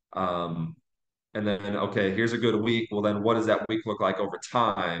sprinter? Um, And then, okay, here's a good week. Well, then what does that week look like over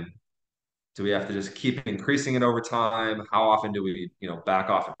time? Do we have to just keep increasing it over time? How often do we, back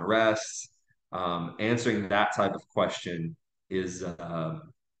off and rest? Answering that type of question is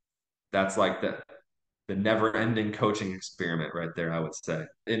that's like the never-ending coaching experiment right there, I would say.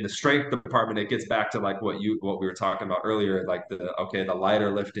 In the strength department, it gets back to like what we were talking about earlier, like the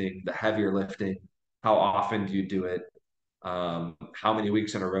lighter lifting, the heavier lifting. How often do you do it? How many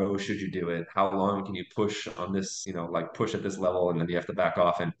weeks in a row should you do it? How long can you push on this, like push at this level and then you have to back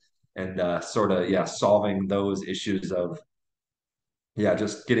off and sort of solving those issues of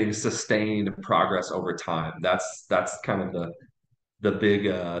just getting sustained progress over time. That's kind of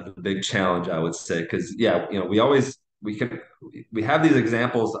the big challenge I would say because we always we have these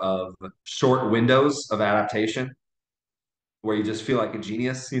examples of short windows of adaptation where you just feel like a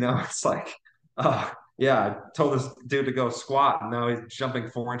genius, you know? It's like, oh yeah, I told this dude to go squat and now he's jumping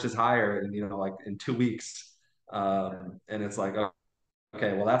 4 inches higher and like in 2 weeks. And it's like,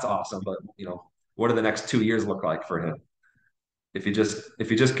 okay, well that's awesome, but what do the next 2 years look like for him? If he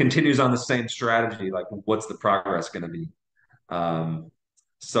just continues on the same strategy, like what's the progress going to be?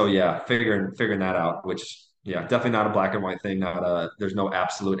 So yeah, figuring that out, which yeah, definitely not a black and white thing. Not a There's no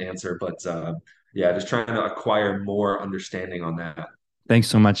absolute answer, but yeah, just trying to acquire more understanding on that. Thanks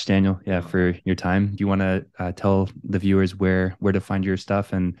so much, Daniel. Yeah, Um, for your time. Do you want to tell the viewers where to find your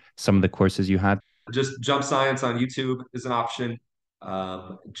stuff and some of the courses you have? just Jump Science on YouTube is an option.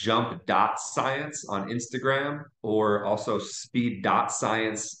 Jump dot science on Instagram, or also speed dot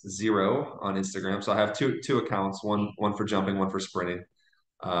science 0 on Instagram. So I have two accounts, one for jumping, one for sprinting.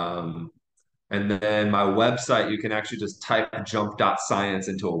 Um, And then my website, you can actually just type jump.science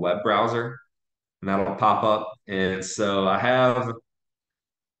into a web browser and that'll pop up. And so I have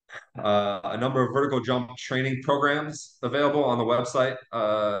a number of vertical jump training programs available on the website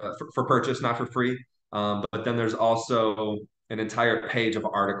for purchase, not for free. But then there's also an entire page of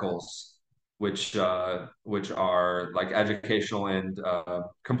articles, which are like educational and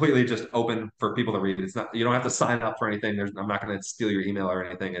completely just open for people to read. It's not You don't have to sign up for anything. I'm not going to steal your email or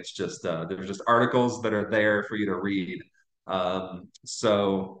anything. It's just there's just articles that are there for you to read.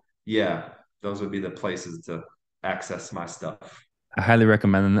 So yeah, those would be the places to access my stuff. I highly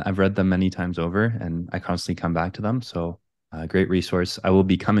recommend them. I've read them many times over and I constantly come back to them. So, great resource. I will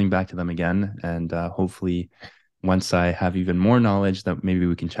be coming back to them again. And hopefully, once I have even more knowledge, that maybe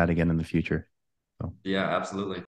we can chat again in the future. So. Yeah, absolutely.